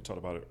before. I don't know if we talked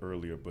about it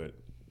earlier, but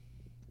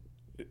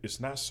it's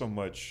not so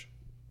much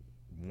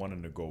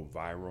wanting to go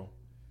viral.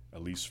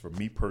 At least for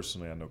me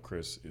personally, I know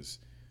Chris is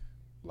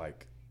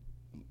like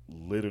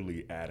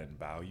literally adding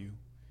value.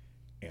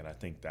 And I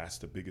think that's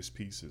the biggest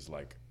piece is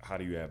like, how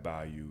do you add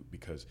value?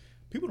 Because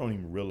people don't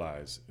even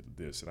realize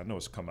this. And I know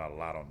it's come out a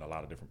lot on a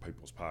lot of different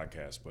people's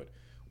podcasts, but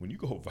when you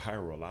go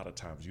viral, a lot of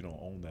times you don't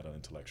own that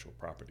intellectual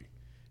property.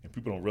 And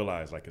people don't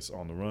realize like it's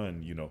on the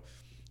run,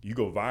 you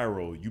go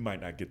viral, you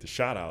might not get the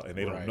shout out and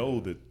they don't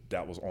know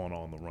that was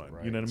on the run.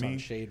 Right. You know what I mean? On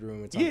Shade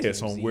Room. It's on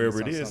it's on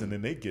wherever it is. And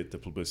then they get the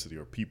publicity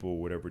or people,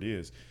 whatever it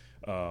is.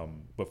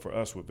 But for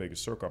us with Vegas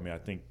Circle, I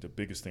think the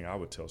biggest thing I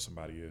would tell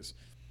somebody is,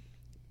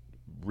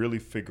 really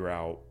figure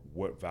out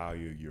what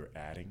value you're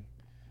adding.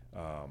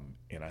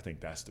 And I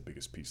think that's the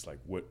biggest piece. Like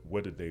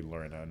what did they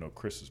learn? I know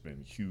Chris has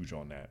been huge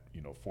on that,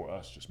 for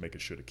us, just making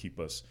sure to keep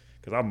us,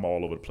 because I'm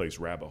all over the place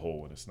rabbit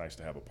hole, and it's nice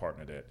to have a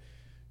partner that,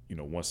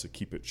 wants to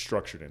keep it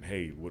structured and,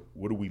 hey,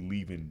 what are we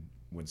leaving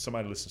when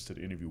somebody listens to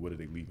the interview, what are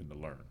they leaving to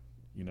learn?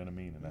 You know what I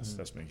mean? And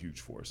that's been huge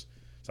for us.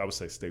 So I would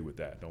say stay with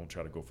that. Don't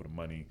try to go for the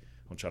money.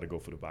 Don't try to go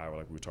for the viral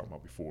like we were talking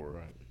about before.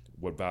 Right.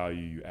 What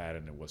value you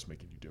adding and what's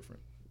making you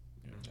different.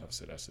 I would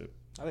say that's it.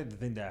 I think the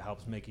thing that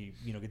helps make you,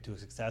 get to a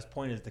success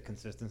point is the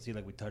consistency,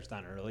 like we touched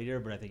on earlier.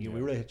 But I think we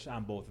really hit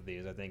on both of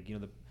these. I think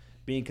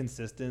being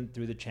consistent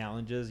through the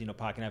challenges.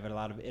 Paki and I have had a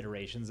lot of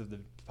iterations of the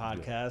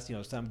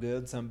podcast. Some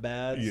good, some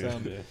bad,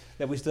 some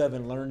that we still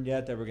haven't learned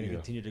yet. That we're going to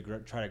continue to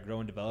try to grow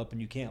and develop.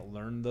 And you can't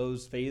learn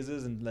those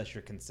phases unless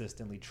you're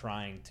consistently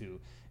trying to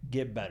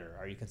get better.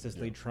 Are you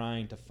consistently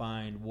trying to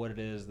find what it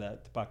is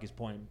that, to Paki's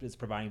point, is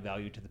providing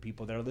value to the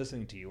people that are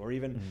listening to you, or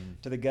even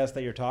to the guests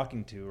that you're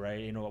talking to,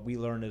 right? What we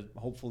learn is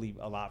hopefully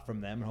a lot from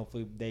them, and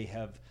hopefully they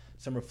have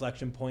some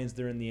reflection points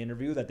during the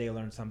interview that they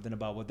learn something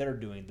about what they're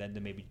doing then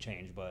to maybe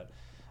change. But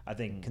I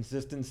think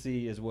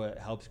consistency is what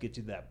helps get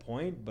you to that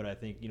point. But I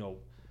think,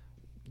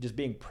 just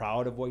being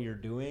proud of what you're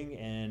doing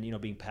and,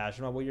 being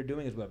passionate about what you're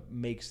doing is what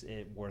makes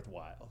it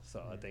worthwhile.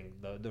 So I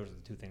think those are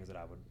the 2 things that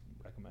I would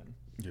recommend.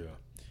 Yeah.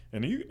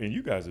 And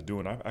you guys are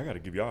doing, I got to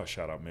give y'all a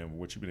shout out, man.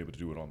 What you've been able to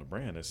do it on the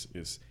brand is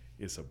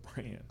a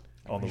brand.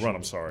 On the run,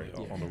 I'm sorry.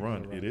 On the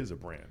run, it is a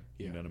brand.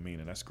 You know what I mean?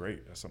 And that's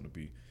great. That's something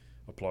to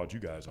applaud you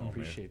guys on, man.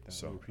 Appreciate that.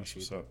 So we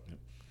appreciate that's what's that. up.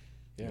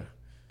 Yeah.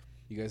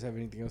 You guys have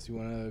anything else you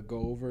want to go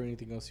over?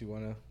 Anything else you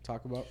want to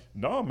talk about?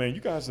 No, man.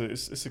 You guys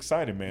it's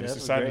exciting, man. It's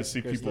exciting to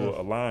see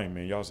people align,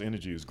 man. Y'all's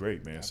energy is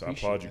great, man. So I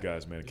applaud you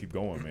guys, man. Keep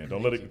going, man.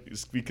 Don't let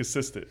it be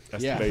consistent.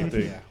 That's the main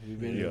thing.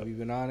 Yeah, we've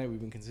been on it. We've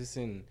been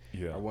consistent.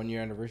 Our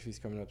 1-year anniversary is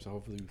coming up, so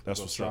hopefully we'll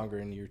go stronger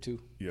in year 2.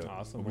 Yeah,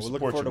 awesome. We're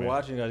looking forward to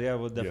watching you guys. Yeah,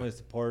 we'll definitely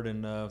support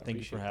and thank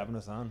you for having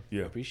us on.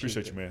 Yeah,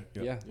 appreciate you, man.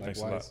 Yeah,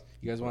 likewise.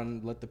 You guys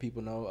want to let the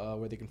people know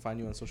where they can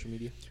find you on social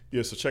media?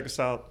 Yeah, so check us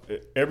out.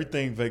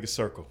 Everything Vegas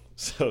Circle.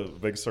 So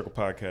Vegas Circle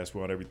Podcast.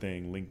 We're on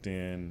everything: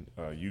 LinkedIn,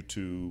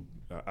 YouTube,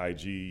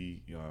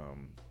 IG,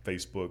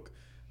 Facebook,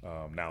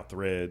 now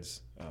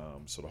Threads.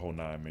 So the whole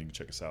 9, man. You can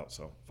check us out.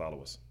 So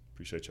follow us.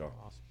 Appreciate y'all.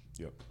 Awesome.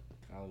 Yep.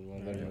 Alan, you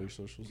want to let them know your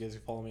socials? You guys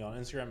can follow me on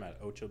Instagram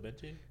at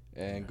ochobete.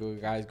 And go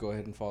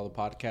ahead and follow the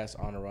podcast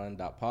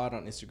ontherun.pod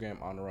on Instagram,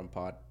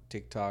 ontherunpod,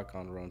 TikTok,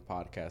 ontherun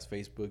podcast,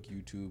 Facebook,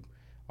 YouTube,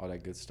 all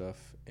that good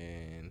stuff.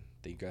 And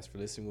thank you guys for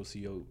listening.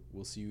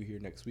 We'll see you here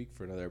next week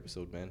for another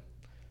episode, man.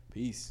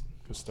 Peace.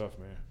 Good stuff,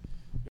 man.